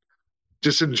food and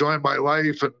just enjoying my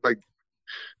life, and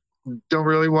don't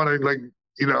really want to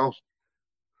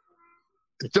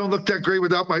don't look that great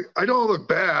without I don't look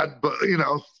bad, but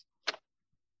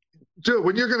dude,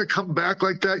 when you're going to come back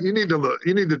like that, you need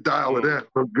to dial it in.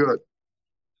 Look good.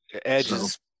 Edge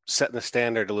is setting the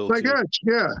standard a little. Edge,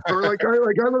 yeah. Or I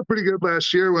looked pretty good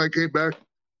last year when I came back.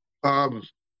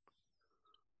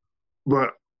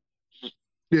 But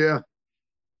yeah.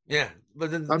 Yeah,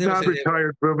 but I'm not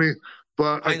retired from me,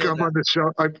 but I come on the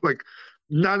show. I'm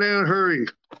not in a hurry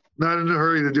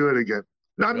to do it again.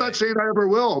 I'm not saying I ever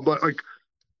will, but I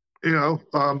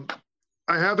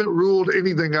haven't ruled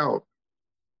anything out.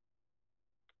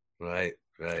 Right.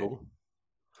 Cool.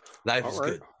 Life is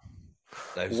good.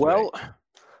 Well,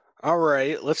 all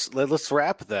right. Let's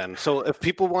wrap then. So, if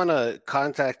people want to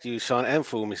contact you, Sean and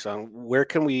Fumi-san, where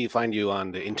can we find you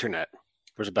on the internet?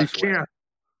 Where's the best way? You can't.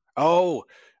 Oh,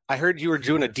 I heard you were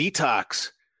doing a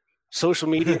detox, social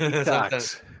media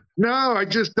detox. No, I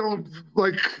just don't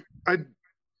I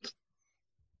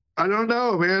don't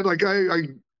know, man.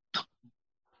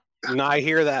 No, I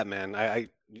hear that, man. I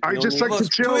just like to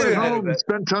chill at home and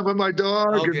spend time with my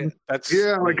dog. Okay. And, That's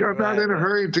I'm not in a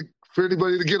hurry for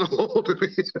anybody to get a hold of me.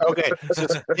 Okay, so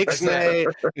Ixnay,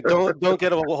 don't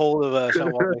get a hold of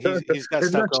Sean Waltman. He's got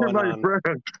stuff going on.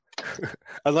 Friend.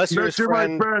 Unless you're his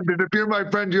friend. My friend, and if you're my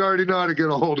friend, you already know how to get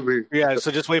a hold of me. Yeah, so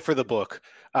just wait for the book.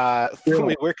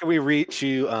 Where can we reach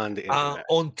you on the internet?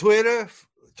 On Twitter,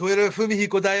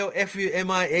 Fumihiko Dayo,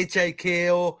 Fumihiko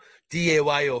Dayo,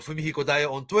 Fumihiko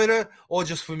Dayo on Twitter, or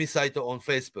just Fumisaito on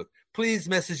Facebook. Please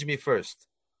message me first.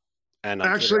 And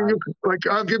actually,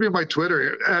 I'll give you my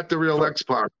Twitter at the Real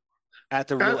X-Pac. At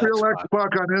the Real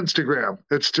X-Pac on Instagram.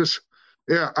 It's just,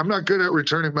 I'm not good at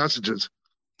returning messages.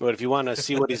 But if you want to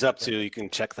see what he's up to, you can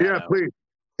check that out. Yeah, please.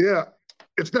 Yeah,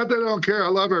 it's not that I don't care. I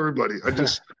love everybody. I don't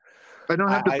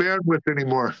have the bandwidth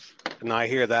anymore. No, I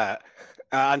hear that.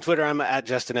 On Twitter, I'm at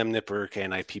Justin M. Nipper,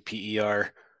 Knipper.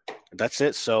 That's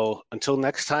it. So until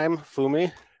next time,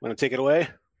 Fumi, want to take it away?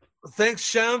 Thanks,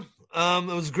 Sham. It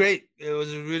was great. It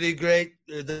was really great.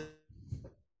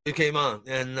 You came on,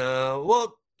 and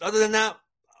well, other than that,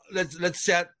 let's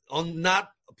chat on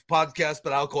not a podcast,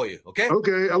 but I'll call you. Okay.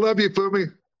 Okay. I love you,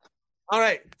 Fumi. All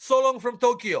right. So long from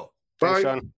Tokyo. Bye. Thanks,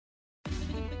 Sean.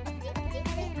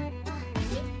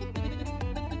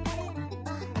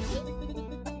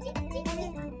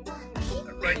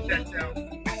 Write that down.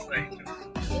 Write that.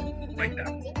 Write that.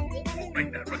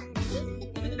 Write that.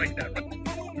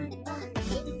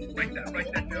 Write that.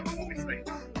 Write that down. Write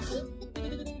that.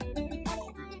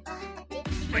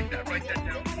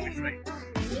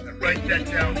 Write that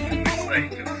down.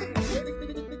 Write that down.